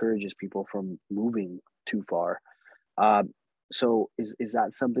really discourages people from moving too far. Uh, so is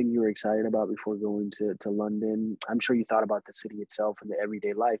that something you were excited about before going to London? I'm sure you thought about the city itself and the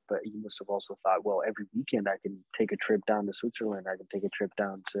everyday life, but you must have also thought, well, every weekend I can take a trip down to Switzerland. I can take a trip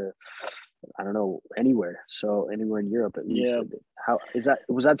down to, I don't know, anywhere. So anywhere in Europe, at least. Yeah. How is that?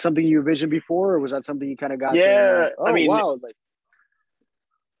 Was that something you envisioned before, or was that something you kind of got there and like, Yeah. I oh mean, wow, like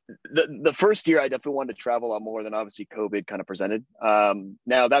the first year I definitely wanted to travel a lot more than obviously COVID kind of presented.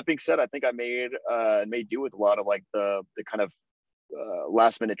 Now that being said, I think I made do with a lot of like the kind of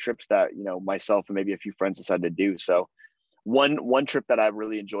last minute trips that myself and maybe a few friends decided to do. So one trip that I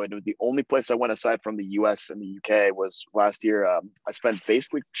really enjoyed, it was the only place I went aside from the US and the UK, was last year. I spent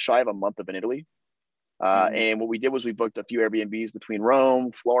basically shy of a month of in Italy. Mm. And what we did was we booked a few Airbnbs between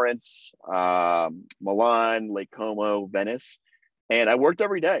Rome, Florence, Milan, Lake Como, Venice. And I worked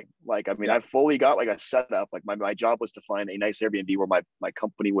every day. Like, I mean, Yeah. I fully got like a setup. Like my job was to find a nice Airbnb where my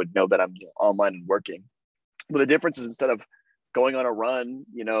company would know that I'm online and working. But the difference is instead of going on a run,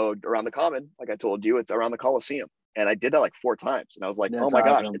 around the common, like I told you, it's around the Coliseum. And I did that like 4 times. And I was like, oh That's my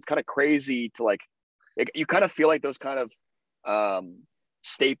gosh, awesome. it's kind of crazy to like, you kind of feel like those kind of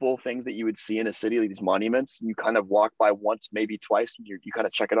staple things that you would see in a city, like these monuments. You kind of walk by once, maybe twice, and you kind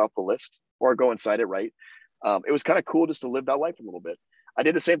of check it off the list or go inside it, right? It was kind of cool just to live that life a little bit. I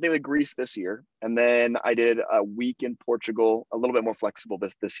did the same thing with Greece this year, and then I did a week in Portugal, a little bit more flexible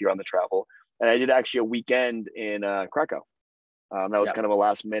this year on the travel, and I did actually a weekend in Krakow. That was Yeah. kind of a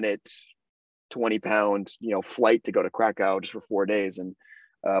last minute 20 pound flight to go to Krakow just for 4 days, and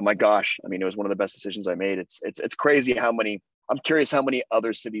my gosh, I mean, it was one of the best decisions I made. It's crazy how many. I'm curious how many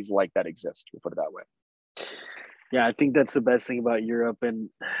other cities like that exist. We'll put it that way. Yeah, I think that's the best thing about Europe. And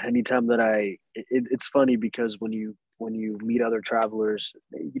anytime that it's funny because when you meet other travelers,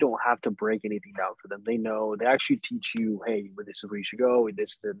 you don't have to break anything down for them. They know, they actually teach you, hey, well, this is where you should go, and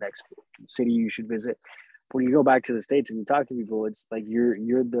this is the next city you should visit. When you go back to the States and you talk to people, it's like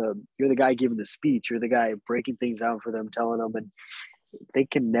you're the guy giving the speech, you're the guy breaking things down for them, telling them, and they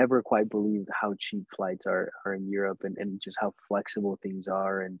can never quite believe how cheap flights are in Europe, and just how flexible things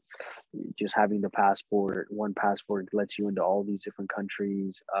are, and just having the passport, one passport lets you into all these different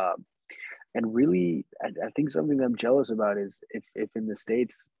countries. And really, I think something that I'm jealous about is if in the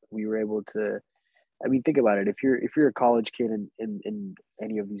States we were able to, I mean, think about it. If you're a college kid in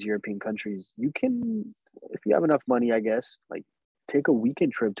any of these European countries, you can, if you have enough money, I guess, like take a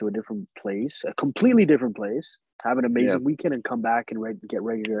weekend trip to a different place, a completely different place, have an Yeah, amazing weekend, and come back and get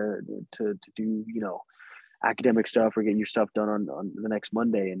ready to do academic stuff or get your stuff done on the next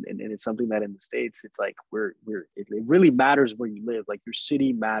Monday. And it's something that in the States, it's like it really matters where you live. Like your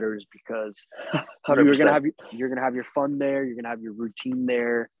city matters because 100%. you're gonna have your fun there, you're gonna have your routine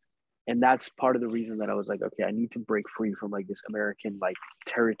there, and that's part of the reason that I was like, okay, I need to break free from like this American like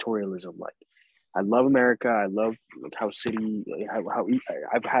territorialism. Like, I love America. I love like how city, how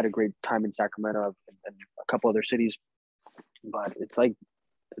I've had a great time in Sacramento and a couple other cities, but it's like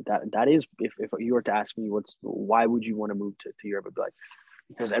that is if you were to ask me why would you want to move to Europe, I'd be like,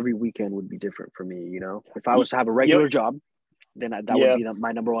 because every weekend would be different for me. If I was to have a You know, regular job, then that would yeah. be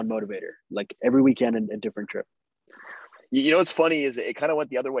my number one motivator. Like every weekend a different trip. What's funny is it kind of went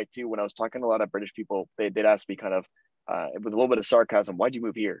the other way too. When I was talking to a lot of British people, they did ask me kind of with a little bit of sarcasm, why'd you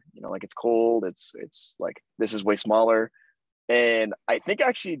move here? Like it's cold. It's like this is way smaller. And I think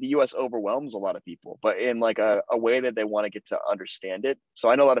actually the US overwhelms a lot of people, but in like a way that they want to get to understand it. So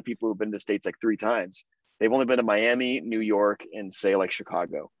I know a lot of people who've been to the States like 3 times. They've only been to Miami, New York, and say like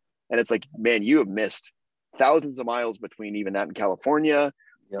Chicago. And it's like, man, you have missed thousands of miles between even that and California.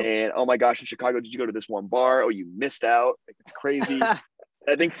 Yep. And oh my gosh, in Chicago, did you go to this one bar? Oh, you missed out. Like, it's crazy.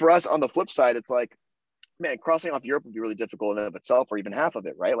 I think for us on the flip side, it's like, man, crossing off Europe would be really difficult in and of itself, or even half of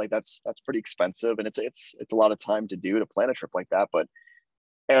it, right? Like that's pretty expensive, and it's a lot of time to do to plan a trip like that. But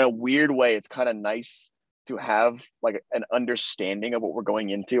in a weird way, it's kind of nice to have like an understanding of what we're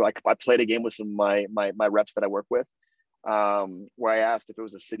going into. I played a game with some of my reps that I work with, where I asked if it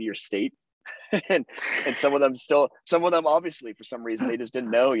was a city or state, and some of them obviously for some reason they just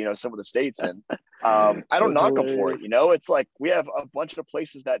didn't know some of the states. And I don't That's knock them for hilarious. it. It's like we have a bunch of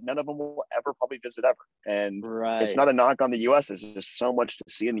places that none of them will ever probably visit ever, and it's Right. not a knock on the US. There's just so much to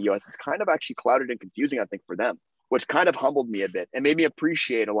see in the US. It's kind of actually clouded and confusing, I think, for them, which kind of humbled me a bit and made me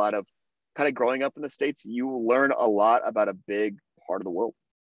appreciate a lot of kind of growing up in the States. You learn a lot about a big part of the world.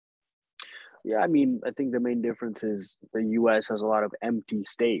 Yeah, I mean, I think the main difference is the U.S. has a lot of empty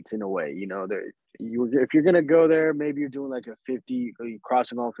states in a way. If you're gonna go there, maybe you're doing like a 50,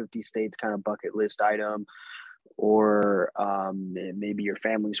 crossing all 50 states kind of bucket list item, or maybe your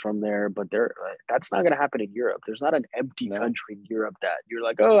family's from there. But that's not gonna happen in Europe. There's not an empty No. country in Europe that you're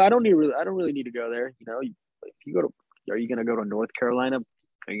like, oh, I don't really need to go there. If you go to, are you gonna go to North Carolina?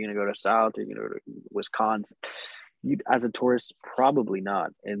 Are you gonna go to South? Are you gonna go to Wisconsin? You, as a tourist, probably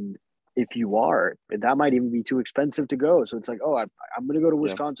not. And if you are, that might even be too expensive to go. So it's like, oh, I'm going to go to Yeah.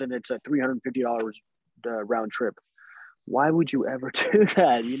 Wisconsin. It's a $350 round trip. Why would you ever do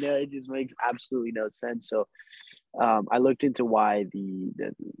that? It just makes absolutely no sense. So I looked into why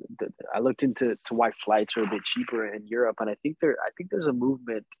I looked into why flights are a bit cheaper in Europe, and I think there's a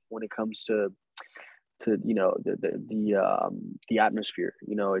movement when it comes to the atmosphere.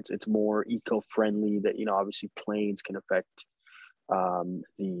 It's more eco-friendly. That obviously planes can affect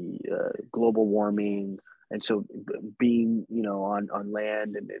the global warming, And so being, on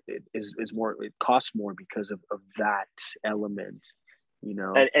land, and it is more, it costs more because of that element,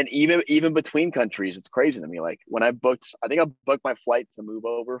 And even between countries, it's crazy to me. Like when I think I booked my flight to move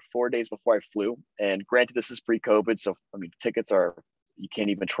over 4 days before I flew. And granted, this is pre-COVID, so I mean, tickets are, you can't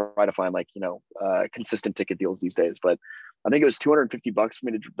even try to find like consistent ticket deals these days. But I think it was $250 for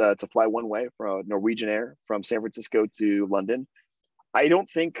me to fly one way from Norwegian Air from San Francisco to London. I don't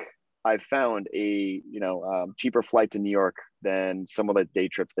think I've found a cheaper flight to New York than some of the day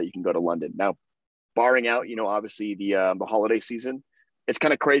trips that you can go to London. Now, barring out, obviously the holiday season, it's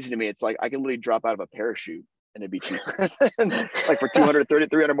kind of crazy to me. It's like I can literally drop out of a parachute and it'd be cheaper like for 230,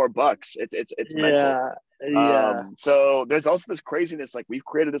 300 more bucks. It's mental. Yeah, yeah. So there's also this craziness. Like we've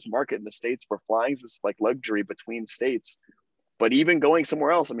created this market in the States where flying's this like luxury between states. But even going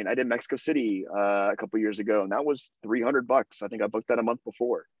somewhere else, I mean, I did Mexico City a couple of years ago, and that was $300. I think I booked that a month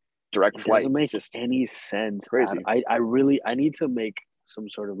before. Direct It flight. doesn't make It's just any sense. crazy. I need to make some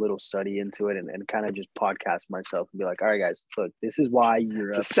sort of little study into it, and kind of just podcast myself and be like, all right, guys, look, this is why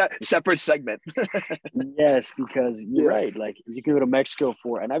Europe. It's a separate segment. Yes, because you're Yeah. right. Like you can go to Mexico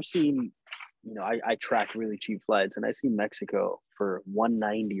and I've seen, I track really cheap flights, and I see Mexico for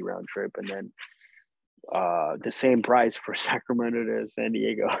 190 round trip, and then the same price for Sacramento to San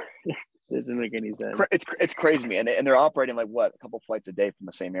Diego. Doesn't make any sense. It's crazy to me, and they're operating like what, a couple flights a day from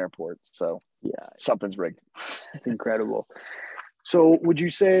the same airport. So Yeah, something's rigged. it's incredible. So would you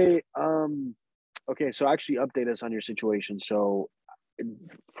say, okay, so actually update us on your situation. So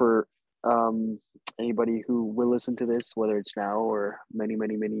for anybody who will listen to this, whether it's now or many,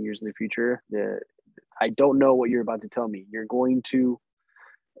 many, many years in the future, I don't know what you're about to tell me. You're going to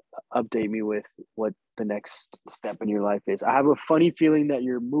update me with what the next step in your life is. I have a funny feeling that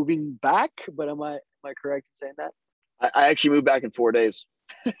you're moving back, but am I correct in saying that? I actually moved back in 4 days.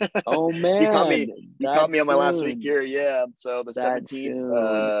 Oh You caught man, me. You caught me on my last week soon. here. Yeah. So the That 17th,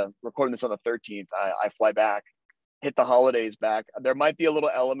 soon. recording this on the 13th, I fly back, hit the holidays back. There might be a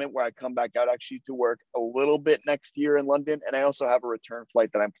little element where I come back out actually to work a little bit next year in London. And I also have a return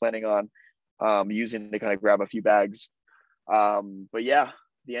flight that I'm planning on using to kind of grab a few bags. But yeah,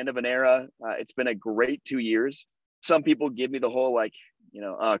 the end of an era. It's been a great 2 years. Some people give me the whole like,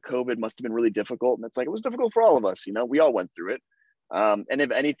 COVID must have been really difficult. And it's like, it was difficult for all of us. We all went through it. And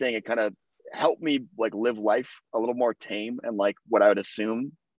if anything, it kind of helped me like live life a little more tame and like what I would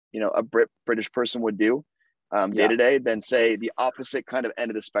assume, a British person would do day Yeah. to day, than say the opposite kind of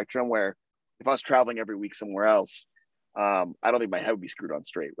end of the spectrum where if I was traveling every week somewhere else, I don't think my head would be screwed on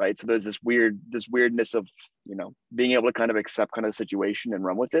straight. Right. So there's this weirdness of, being able to kind of accept kind of the situation and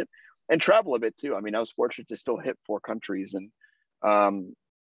run with it and travel a bit too. I mean, I was fortunate to still hit 4 countries and,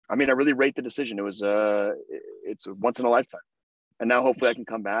 I mean, I really rate the decision. It's once in a lifetime. And now hopefully I can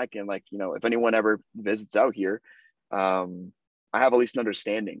come back and like, if anyone ever visits out here, I have at least an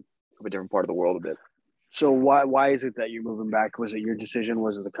understanding of a different part of the world a bit. So why is it that you're moving back? Was it your decision?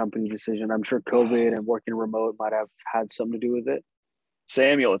 Was it the company decision? I'm sure COVID and working remote might have had something to do with it.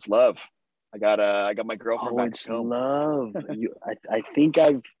 Samuel, it's love. I got my girlfriend Oh, back it's home. love. I think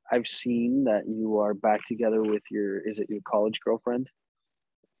I've seen that you are back together with is it your college girlfriend?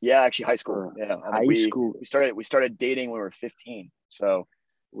 Yeah, actually high school. Or Yeah. I think high school. we started dating when we were 15. So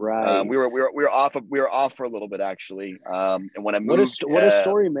Right. we were off for a little bit actually. And when I moved, What a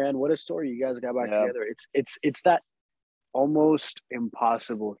story, man. What a story. You guys got back yeah, together. It's that almost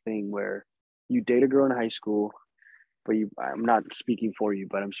impossible thing where you date a girl in high school, but I'm not speaking for you,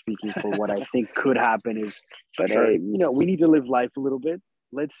 but I'm speaking for what I think could happen is, but sure. hey, we need to live life a little bit.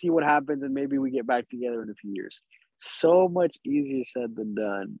 Let's see what happens, and maybe we get back together in a few years. So much easier said than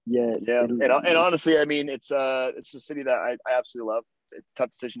done. Yet, Yeah, and honestly, I mean, it's a city that I absolutely love. It's a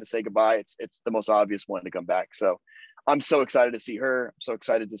tough decision to say goodbye. It's the most obvious one to come back. So I'm so excited to see her. I'm so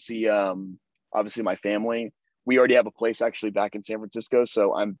excited to see obviously my family. We already have a place actually back in San Francisco,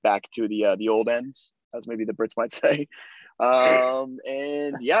 so I'm back to the old ends, as maybe the Brits might say.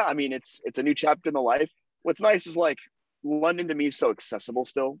 And yeah, I mean, it's a new chapter in the life. What's nice is like London to me is so accessible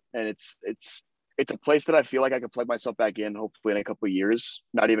still, and it's a place that I feel like I could plug myself back in, hopefully in a couple of years,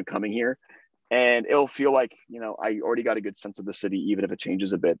 not even coming here. And it'll feel like, I already got a good sense of the city, even if it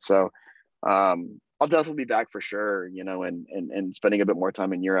changes a bit. So I'll definitely be back for sure, and spending a bit more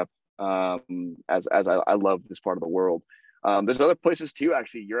time in Europe as I love this part of the world. There's other places too,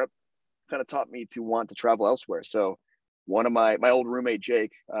 actually. Europe kind of taught me to want to travel elsewhere. So one of my old roommate,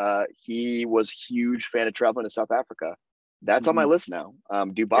 Jake, he was a huge fan of traveling to South Africa. That's on my list now.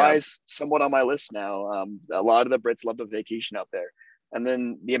 Dubai's somewhat on my list now. A lot of the Brits love to vacation out there. And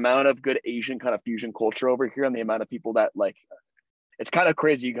then the amount of good Asian kind of fusion culture over here and the amount of people that like, it's kind of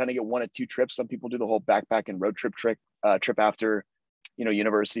crazy. You kind of get 1 or 2 trips. Some people do the whole backpack and road trip after,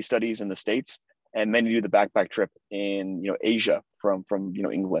 university studies in the States, and many do the backpack trip in, Asia from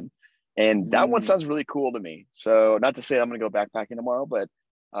England. And that one sounds really cool to me. So not to say I'm going to go backpacking tomorrow, but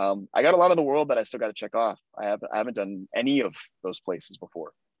I got a lot of the world that I still got to check off. I haven't done any of those places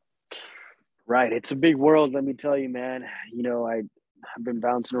before. Right. It's a big world, let me tell you, man. I've been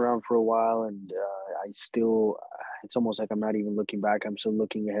bouncing around for a while, and it's almost like I'm not even looking back. I'm still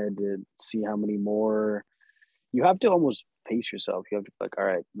looking ahead to see how many more. You have to almost pace yourself. You have to be like, all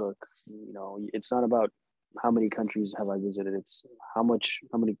right, look, it's not about how many countries have I visited. It's how much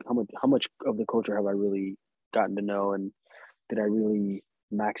of the culture have I really gotten to know, and did I really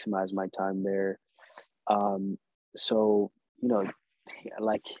maximize my time there? So,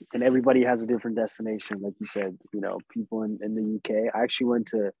 like, and everybody has a different destination, like you said. People in the UK. I actually went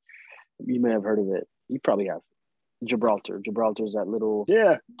to. You may have heard of it. You probably have. Gibraltar. Gibraltar is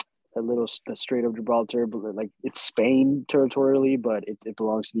the Strait of Gibraltar, but like it's Spain territorially, but it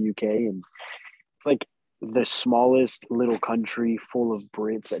belongs to the UK, and it's like the smallest little country full of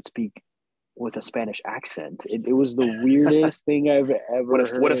Brits that speak with a Spanish accent. It was the weirdest thing I've ever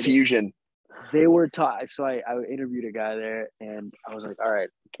heard. What a fusion. They were taught. So I interviewed a guy there, and I was like, all right,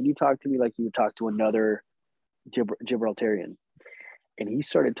 can you talk to me like you would talk to another Gibraltarian? And he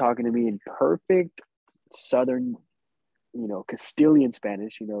started talking to me in perfect Southern, Castilian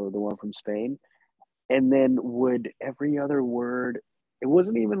Spanish, the one from Spain. And then would every other word, it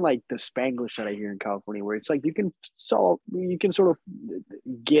wasn't even like the Spanglish that I hear in California, where it's like you can sort of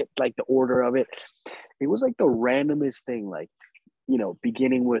get like the order of it. It was like the randomest thing, like,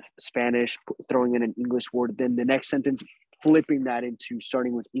 beginning with Spanish, throwing in an English word, then the next sentence, flipping that into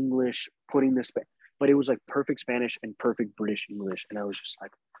starting with English, putting the but it was like perfect Spanish and perfect British English. And I was just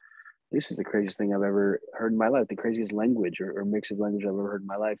like, this is the craziest thing I've ever heard in my life, the craziest language or mix of language I've ever heard in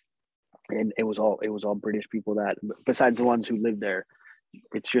my life. And it was all British people, that, besides the ones who lived there,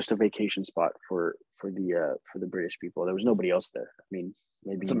 it's just a vacation spot for the British people. There was nobody else there. I mean,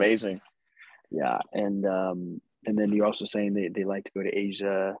 maybe It's amazing. Yeah. And then you're also saying they like to go to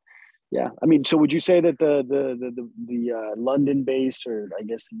Asia. Yeah. I mean, so would you say that the London based, or I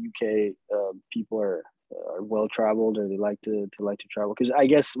guess the UK people are well traveled, or they like to travel? Because I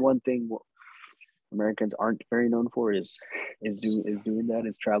guess one thing Americans aren't very known for is doing that,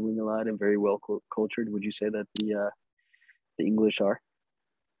 is traveling a lot and very well cultured. Would you say that the English are?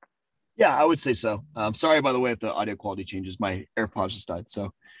 Yeah, I would say so. Sorry, by the way, if the audio quality changes. My AirPods just died.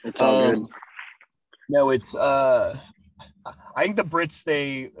 So It's all good. no, it's I think the Brits,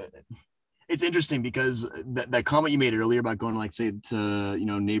 it's interesting because that comment you made earlier about going, like, say, to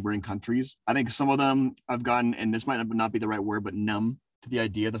neighboring countries. I think some of them I've gotten, and this might not be the right word, but numb to the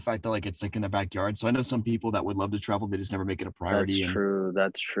idea of the fact that, like, it's like in the backyard. So I know some people that would love to travel, they just never make it a priority.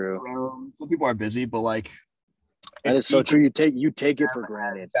 That's true. Some people are busy, but like, that is so true. You take it for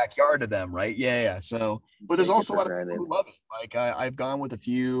granted. Backyard to them, right? Yeah. So, but there's also a lot of people who love it. Like I've gone with a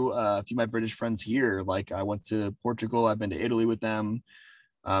few of my British friends here. Like I went to Portugal. I've been to Italy with them.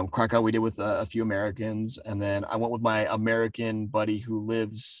 Krakow we did with a few Americans, and then I went with my American buddy who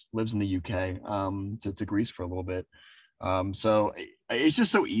lives in the UK to Greece for a little bit. So it's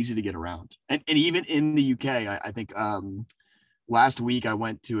just so easy to get around, and even in the UK, I think last week I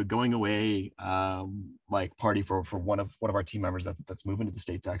went to a going away like party for one of our team members that's moving to the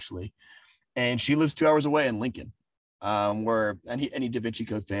States actually, and she lives 2 hours away in Lincoln, where any Da Vinci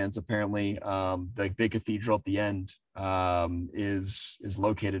Code fans, apparently the big cathedral at the end is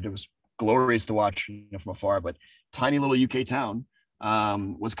located. It was glorious to watch from afar, but tiny little UK town.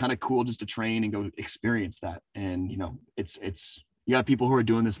 Was kind of cool just to train and go experience that. And it's you got people who are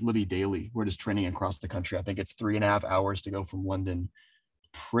doing this literally daily. We're just training across the country. I think it's 3.5 hours to go from London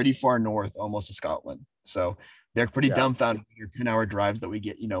pretty far north, almost to Scotland. So they're pretty dumbfounded with your 10-hour drives that we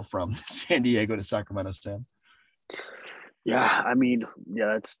get, from San Diego to Sacramento, Sam. Yeah, I mean,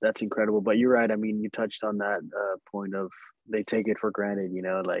 that's incredible. But you're right. I mean, you touched on that point of they take it for granted.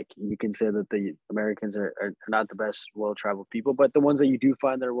 Like you can say that the Americans are not the best well-traveled people, but the ones that you do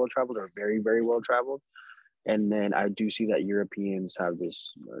find that are well-traveled are very, very well-traveled. And then I do see that Europeans have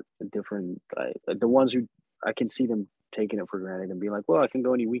this different, the ones who I can see them taking it for granted and being like, well, I can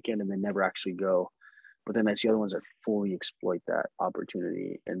go any weekend, and then never actually go. But then I see other ones that fully exploit that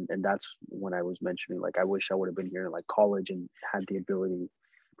opportunity. And that's when I was mentioning, like, I wish I would have been here in like college and had the ability,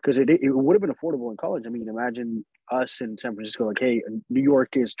 because it would have been affordable in college. I mean, imagine us in San Francisco, like, hey, New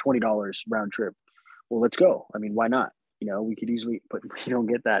York is $20 round trip. Well, let's go. I mean, why not? We could easily, but we don't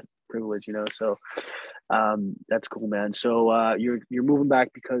get that privilege, so that's cool, man. So you're moving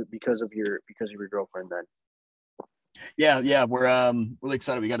back because of your girlfriend then? Yeah, we're really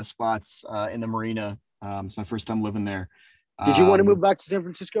excited. We got a spots in the marina. It's my first time living there. Did you want to Um, move back to San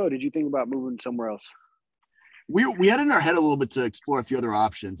Francisco? Or did you think about moving somewhere else? we had in our head a little bit to explore a few other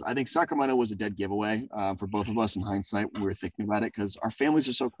options. I think Sacramento was a dead giveaway for both of us in hindsight when we were thinking about it because our families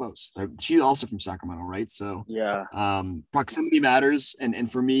are so close. She's also from Sacramento, right? So Yeah. proximity matters,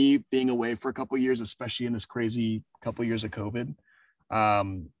 and for me, being away for a couple of years, especially in this crazy couple of years of COVID,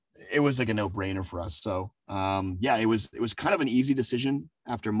 um, it was like a no brainer for us. So yeah, it was kind of an easy decision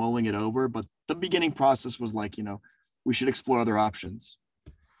after mulling it over, but the beginning process was like, we should explore other options.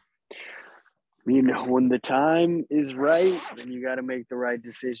 When the time is right, then you got to make the right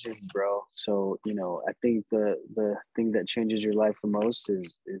decision, bro. So, I think the thing that changes your life the most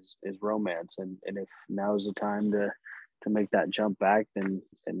is romance, and if now is the time to make that jump back, then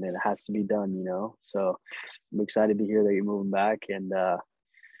it has to be done. So, I'm excited to hear that you're moving back, and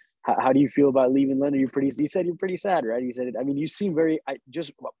how do you feel about leaving London? You said you're pretty sad, right? You said it. I mean, you seem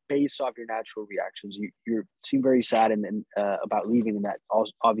just based off your natural reactions, you seem very sad and about leaving, and that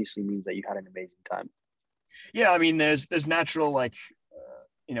obviously means that you had an amazing time. Yeah, I mean, there's natural like,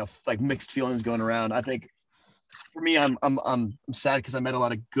 like mixed feelings going around. I think for me, I'm sad because I met a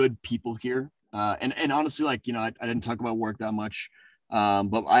lot of good people here, and honestly, like I didn't talk about work that much,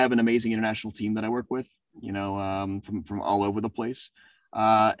 but I have an amazing international team that I work with, from all over the place.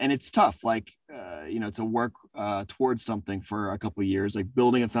 And it's tough, like, to work towards something for a couple of years, like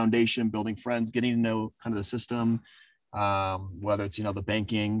building a foundation, building friends, getting to know kind of the system, whether it's, the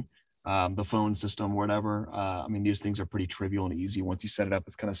banking, the phone system, whatever. I mean, these things are pretty trivial and easy. Once you set it up,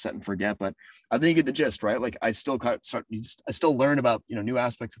 it's kind of set and forget, but I think you get the gist, right? Like I still learn about, new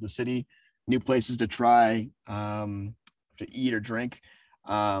aspects of the city, new places to try, to eat or drink.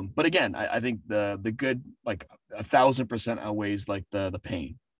 But again, I think the good, like 1,000% outweighs like the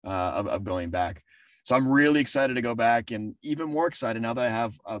pain of going back. So I'm really excited to go back, and even more excited now that I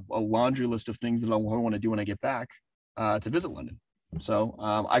have a laundry list of things that I want to do when I get back to visit London. So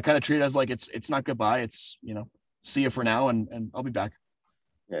I kind of treat it as like it's not goodbye. It's see you for now, and I'll be back.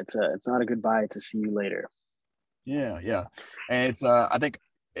 Yeah, it's not a goodbye. It's a see you later. Yeah, and it's I think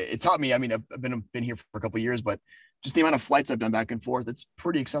it taught me. I mean, I've been here for a couple of years, but just the amount of flights I've done back and forth, it's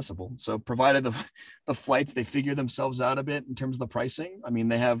pretty accessible. So provided the flights they figure themselves out a bit in terms of the pricing. I mean,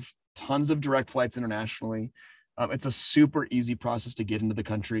 they have tons of direct flights internationally. It's a super easy process to get into the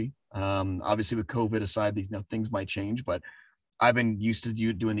country. Obviously, with COVID aside, these things might change, but I've been used to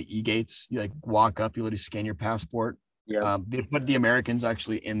doing the e-gates. You like walk up, you literally scan your passport. Yeah. They put the Americans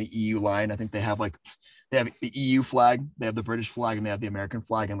actually in the EU line. I think they have the EU flag, they have the British flag, and they have the American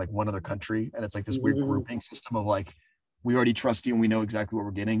flag in like one other country. And it's like this weird grouping system of like, we already trust you and we know exactly what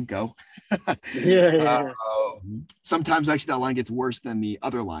we're getting. Go. Yeah. Sometimes actually that line gets worse than the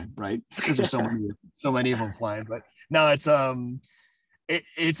other line, right? Because there's so many of them flying. But no, it's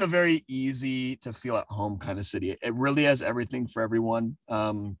a very easy to feel at home kind of city. It really has everything for everyone.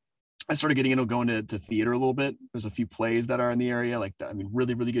 I started getting into going to theater a little bit. There's a few plays that are in the area, like that. I mean,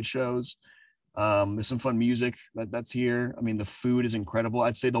 really, really good shows. There's some fun music that's here. I mean, the food is incredible.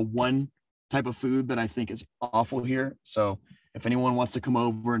 I'd say the one type of food that I think is awful here. So if anyone wants to come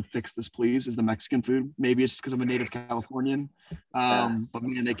over and fix this, please, is the Mexican food. Maybe it's because I'm a native Californian. But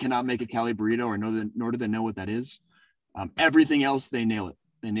man, they cannot make a Cali burrito, nor do they know what that is. Everything else, they nail it.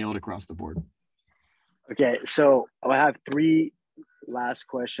 They nail it across the board. Okay, so I have three last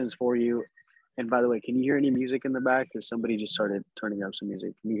questions for you. And by the way, can you hear any music in the back? Because somebody just started turning up some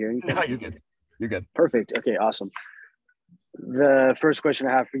music. Can you hear anything? No, you're good. You're good. Perfect. Okay, awesome. The first question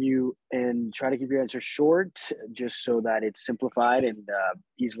I have for you, and try to keep your answer short, just so that it's simplified and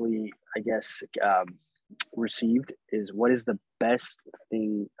easily, I guess, received, is what is the best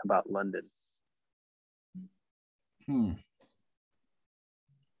thing about London?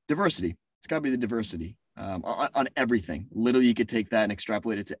 Diversity. It's got to be the diversity on everything. Literally, you could take that and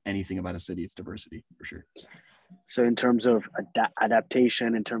extrapolate it to anything about a city. It's diversity for sure. So in terms of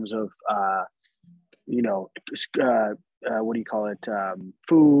adaptation, in terms of, what do you call it?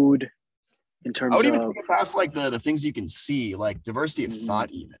 Food, in terms I would even of take it past like the things you can see, like diversity of thought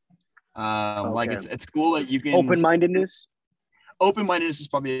even. Like it's cool that you can open-mindedness. Open-mindedness is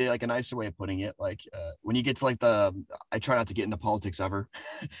probably like a nicer way of putting it. Like when you get to like I try not to get into politics ever,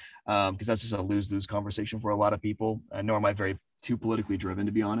 because that's just a lose-lose conversation for a lot of people. Nor am I very too politically driven,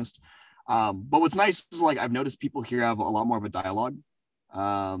 to be honest. But what's nice is like I've noticed people here have a lot more of a dialogue,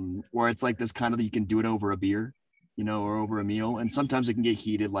 where it's like this kind of, you can do it over a beer, or over a meal, and sometimes it can get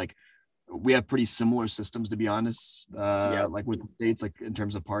heated. Like we have pretty similar systems, to be honest, like with the States, like in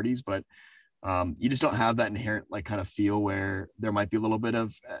terms of parties, but You just don't have that inherent like kind of feel where there might be a little bit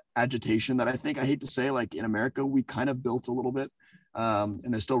of agitation that I hate to say, like in America, we kind of built a little bit,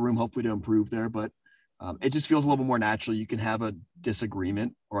 and there's still room hopefully to improve there, but it just feels a little more natural. You can have a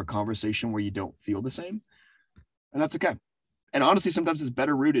disagreement or a conversation where you don't feel the same, and that's okay. And honestly, sometimes it's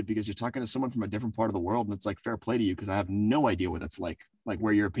better rooted because you're talking to someone from a different part of the world, and it's like fair play to you because I have no idea what that's like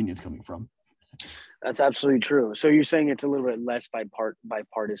where your opinion's coming from. That's absolutely true. So you're saying it's a little bit less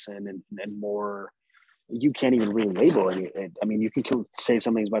bipartisan and more. You can't even really label it. I mean, you can say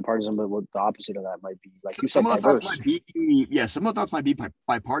something's bipartisan, but what the opposite of that might be, like you said, Some of the thoughts diverse. might be, yeah, some of the thoughts might be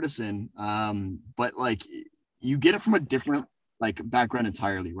bipartisan, but like you get it from a different like background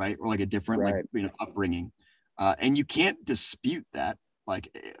entirely, right? Or like a different Right. like upbringing, and you can't dispute that.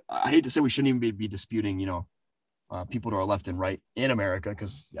 Like I hate to say we shouldn't even be disputing, people to our left and right in America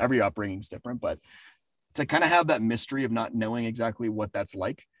because every upbringing is different, but to kind of have that mystery of not knowing exactly what that's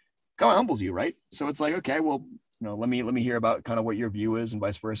like kind of humbles you, right? So it's like, okay, well, let me hear about kind of what your view is and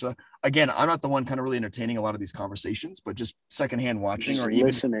vice versa. Again, I'm not the one kind of really entertaining a lot of these conversations, but just secondhand watching Just or even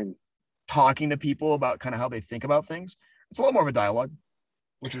listening. talking to people about kind of how they think about things. It's a lot more of a dialogue,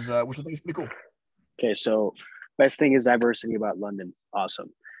 which I think is pretty cool. Okay, so best thing is diversity about London.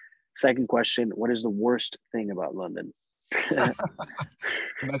 Awesome. Second question: what is the worst thing about London?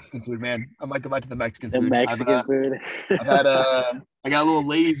 Mexican food, man. I might go back to the Mexican The food. Mexican food. I got a little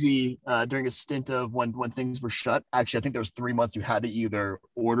lazy during a stint of when things were shut. Actually, I think there was 3 months you had to either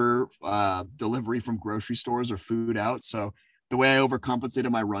order delivery from grocery stores or food out. So the way I overcompensated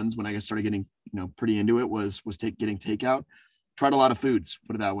my runs when I started getting pretty into it was getting takeout. Tried a lot of foods,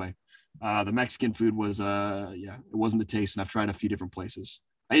 put it that way. The Mexican food was it wasn't the taste, and I've tried a few different places.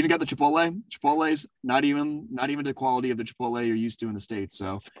 I even got the Chipotle. Chipotle's not even the quality of the Chipotle you're used to in the States.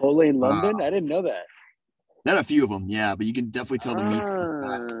 So Chipotle in London? I didn't know that. not a few of them, yeah, but you can definitely tell the meat's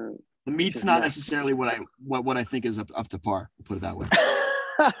not. The meat's not necessarily what I think is up to par. Put it that way.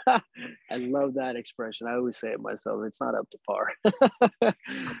 I love that expression. I always say it myself. It's not up to par.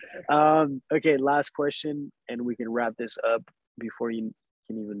 Okay, last question, and we can wrap this up before I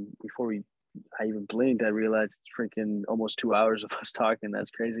even blinked. I realized it's freaking almost 2 hours of us talking. That's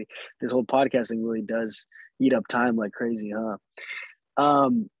crazy. This whole podcasting really does eat up time like crazy, huh?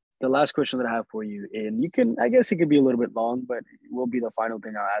 The last question that I have for you, and I guess it could be a little bit long, but it will be the final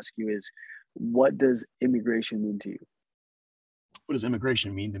thing I'll ask you is, what does immigration mean to you? What does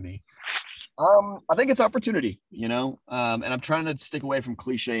immigration mean to me? I think it's opportunity, and I'm trying to stick away from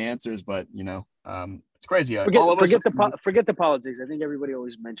cliche answers, but it's crazy. Forget the politics. I think everybody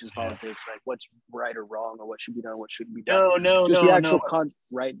always mentions politics, like what's right or wrong, or what should be done, what shouldn't be done. Just the actual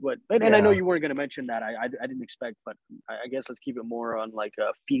right. And I know you weren't going to mention that. I didn't expect, but I guess let's keep it more on like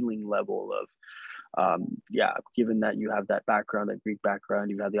a feeling level of, given that you have that background, that Greek background,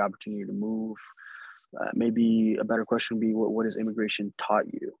 you've had the opportunity to move. Maybe a better question would be, what has immigration taught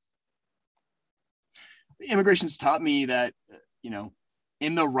you? Immigration's taught me that,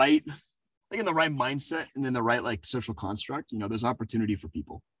 in the right mindset and in the right like social construct, there's opportunity for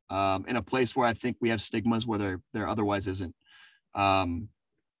people in a place where I think we have stigmas where there otherwise isn't. I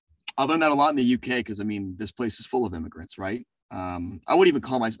learned that a lot in the UK because this place is full of immigrants, right? I wouldn't even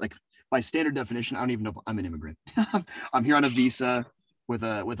call by standard definition, I don't even know if I'm an immigrant. I'm here on a visa with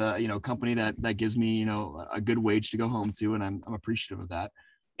a company that gives me a good wage to go home to, and I'm appreciative of that.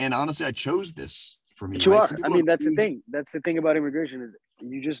 And honestly, I chose this for me. But you are. That's the thing. That's the thing about immigration is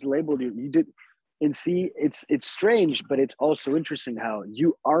you just labeled you did. And see, it's strange, but it's also interesting how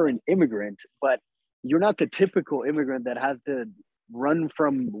you are an immigrant, but you're not the typical immigrant that has to run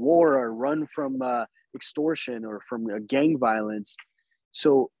from war or run from extortion or from gang violence.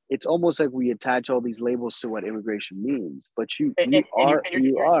 So it's almost like we attach all these labels to what immigration means, but you're spot on. And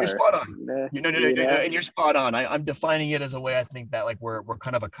you're spot on. I'm defining it as a way I think that like we're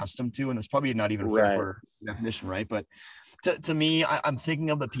kind of accustomed to, and it's probably not even fair for definition, right? But to me, I'm thinking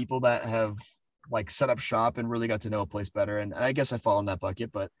of the people that have like set up shop and really got to know a place better, and I guess I fall in that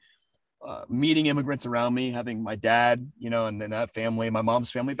bucket. But meeting immigrants around me, having my dad, and that family, my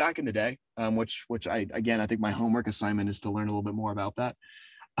mom's family back in the day, which I think my homework assignment is to learn a little bit more about that.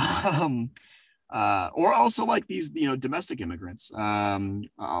 Or also like these, domestic immigrants.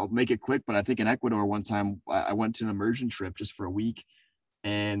 I'll make it quick, but I think in Ecuador one time I went to an immersion trip just for a week,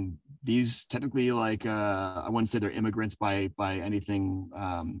 and these technically like I wouldn't say they're immigrants by anything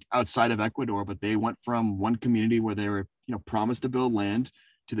outside of Ecuador, but they went from one community where they were promised to build land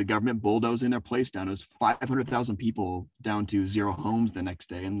to the government bulldozing their place down. It was 500,000 people down to 0 homes the next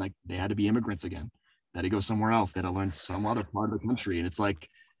day, and like they had to be immigrants again. They had to go somewhere else. They had to learn some other part of the country, and it's like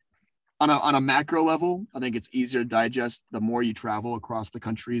on a macro level, I think it's easier to digest. The more you travel across the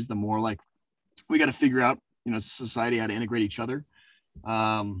countries, the more like we got to figure out, as a society, how to integrate each other.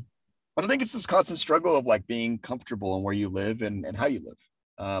 But I think it's this constant struggle of like being comfortable in where you live and how you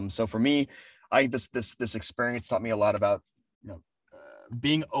live. So for me, I think this experience taught me a lot about,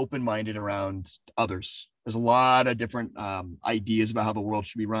 being open-minded around others. There's a lot of different ideas about how the world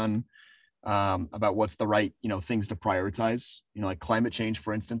should be run, about what's the right, things to prioritize. Like climate change,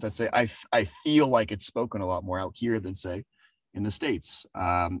 for instance. I'd say I feel like it's spoken a lot more out here than say in the States,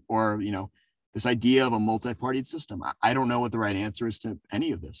 or this idea of a multi-partied system. I don't know what the right answer is to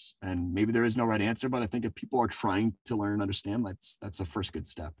any of this, and maybe there is no right answer. But I think if people are trying to learn and understand, that's the first good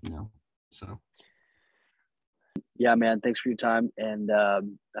step. So. Yeah, man, thanks for your time. And I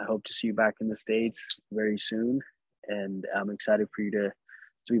hope to see you back in the States very soon. And I'm excited for you to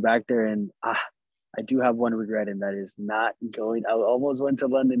be back there. And I do have one regret, and that is not going. I almost went to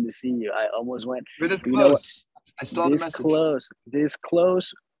London to see you. I almost went. You're this close. I still have the message. This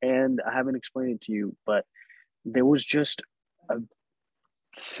close. And I haven't explained it to you, but there was just a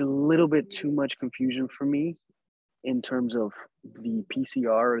little bit too much confusion for me in terms of the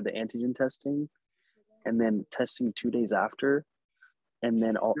PCR or the antigen testing, and then testing 2 days after, and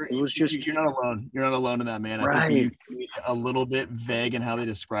then it was just. You're not alone. You're not alone in that, man. Right. I think you a little bit vague in how they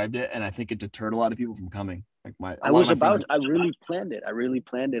described it, and I think it deterred a lot of people from coming. Like I really planned it.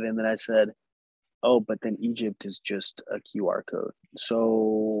 And then I said, oh, but then Egypt is just a QR code.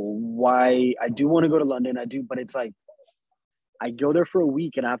 So why? I do want to go to London. I do, but it's like I go there for a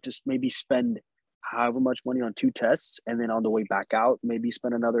week and I have to maybe spend however much money on 2 tests, and then on the way back out, maybe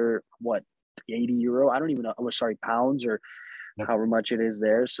spend another 80 euro. I don't even know. Pounds or however much it is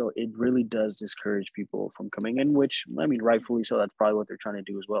there. So it really does discourage people from coming in, which I mean, rightfully so. That's probably what they're trying to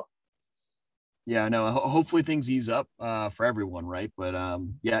do as well. Yeah, no. Hopefully things ease up for everyone, right? But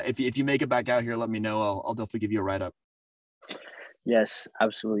yeah, if you make it back out here, let me know. I'll definitely give you a write up. Yes,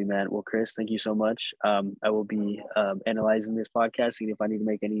 absolutely, man. Well, Chris, thank you so much. I will be analyzing this podcast, seeing if I need to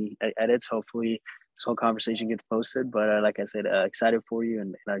make any edits. Hopefully, this whole conversation gets posted. But like I said, excited for you,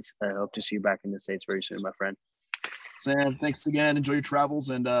 and I hope to see you back in the States very soon, my friend. Sam, thanks again. Enjoy your travels,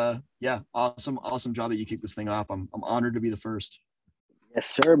 and yeah, awesome job that you kicked this thing off. I'm honored to be the first. Yes,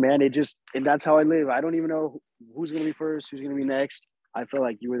 sir, man. And that's how I live. I don't even know who's going to be first, who's going to be next. I feel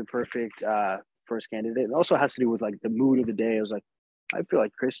like you were the perfect first candidate. It also has to do with like the mood of the day. I was like, I feel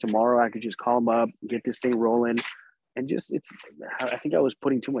like Chris, tomorrow I could just call him up, get this thing rolling. And I think I was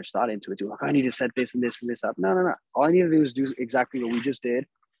putting too much thought into it too. Like, I need to set this and this and this up. No. All I need to do is do exactly what we just did,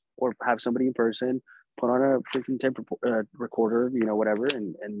 or have somebody in person, put on a freaking tape recorder, whatever,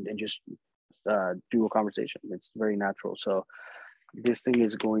 and just do a conversation. It's very natural. So this thing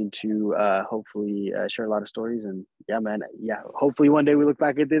is going to hopefully share a lot of stories. And yeah, man. Yeah. Hopefully one day we look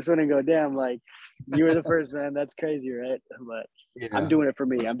back at this one and go, damn, like you were the first, man. That's crazy. Right. But yeah. I'm doing it for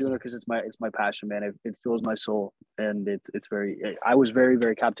me. I'm doing it because it's my passion, man. It fills my soul. And I was very,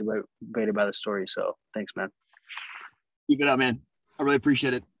 very captivated by the story. So thanks, man. Keep it up, man. I really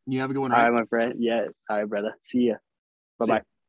appreciate it. You have a good one. Right? All right, my friend. Yeah. All right, brother. See ya. Bye-bye.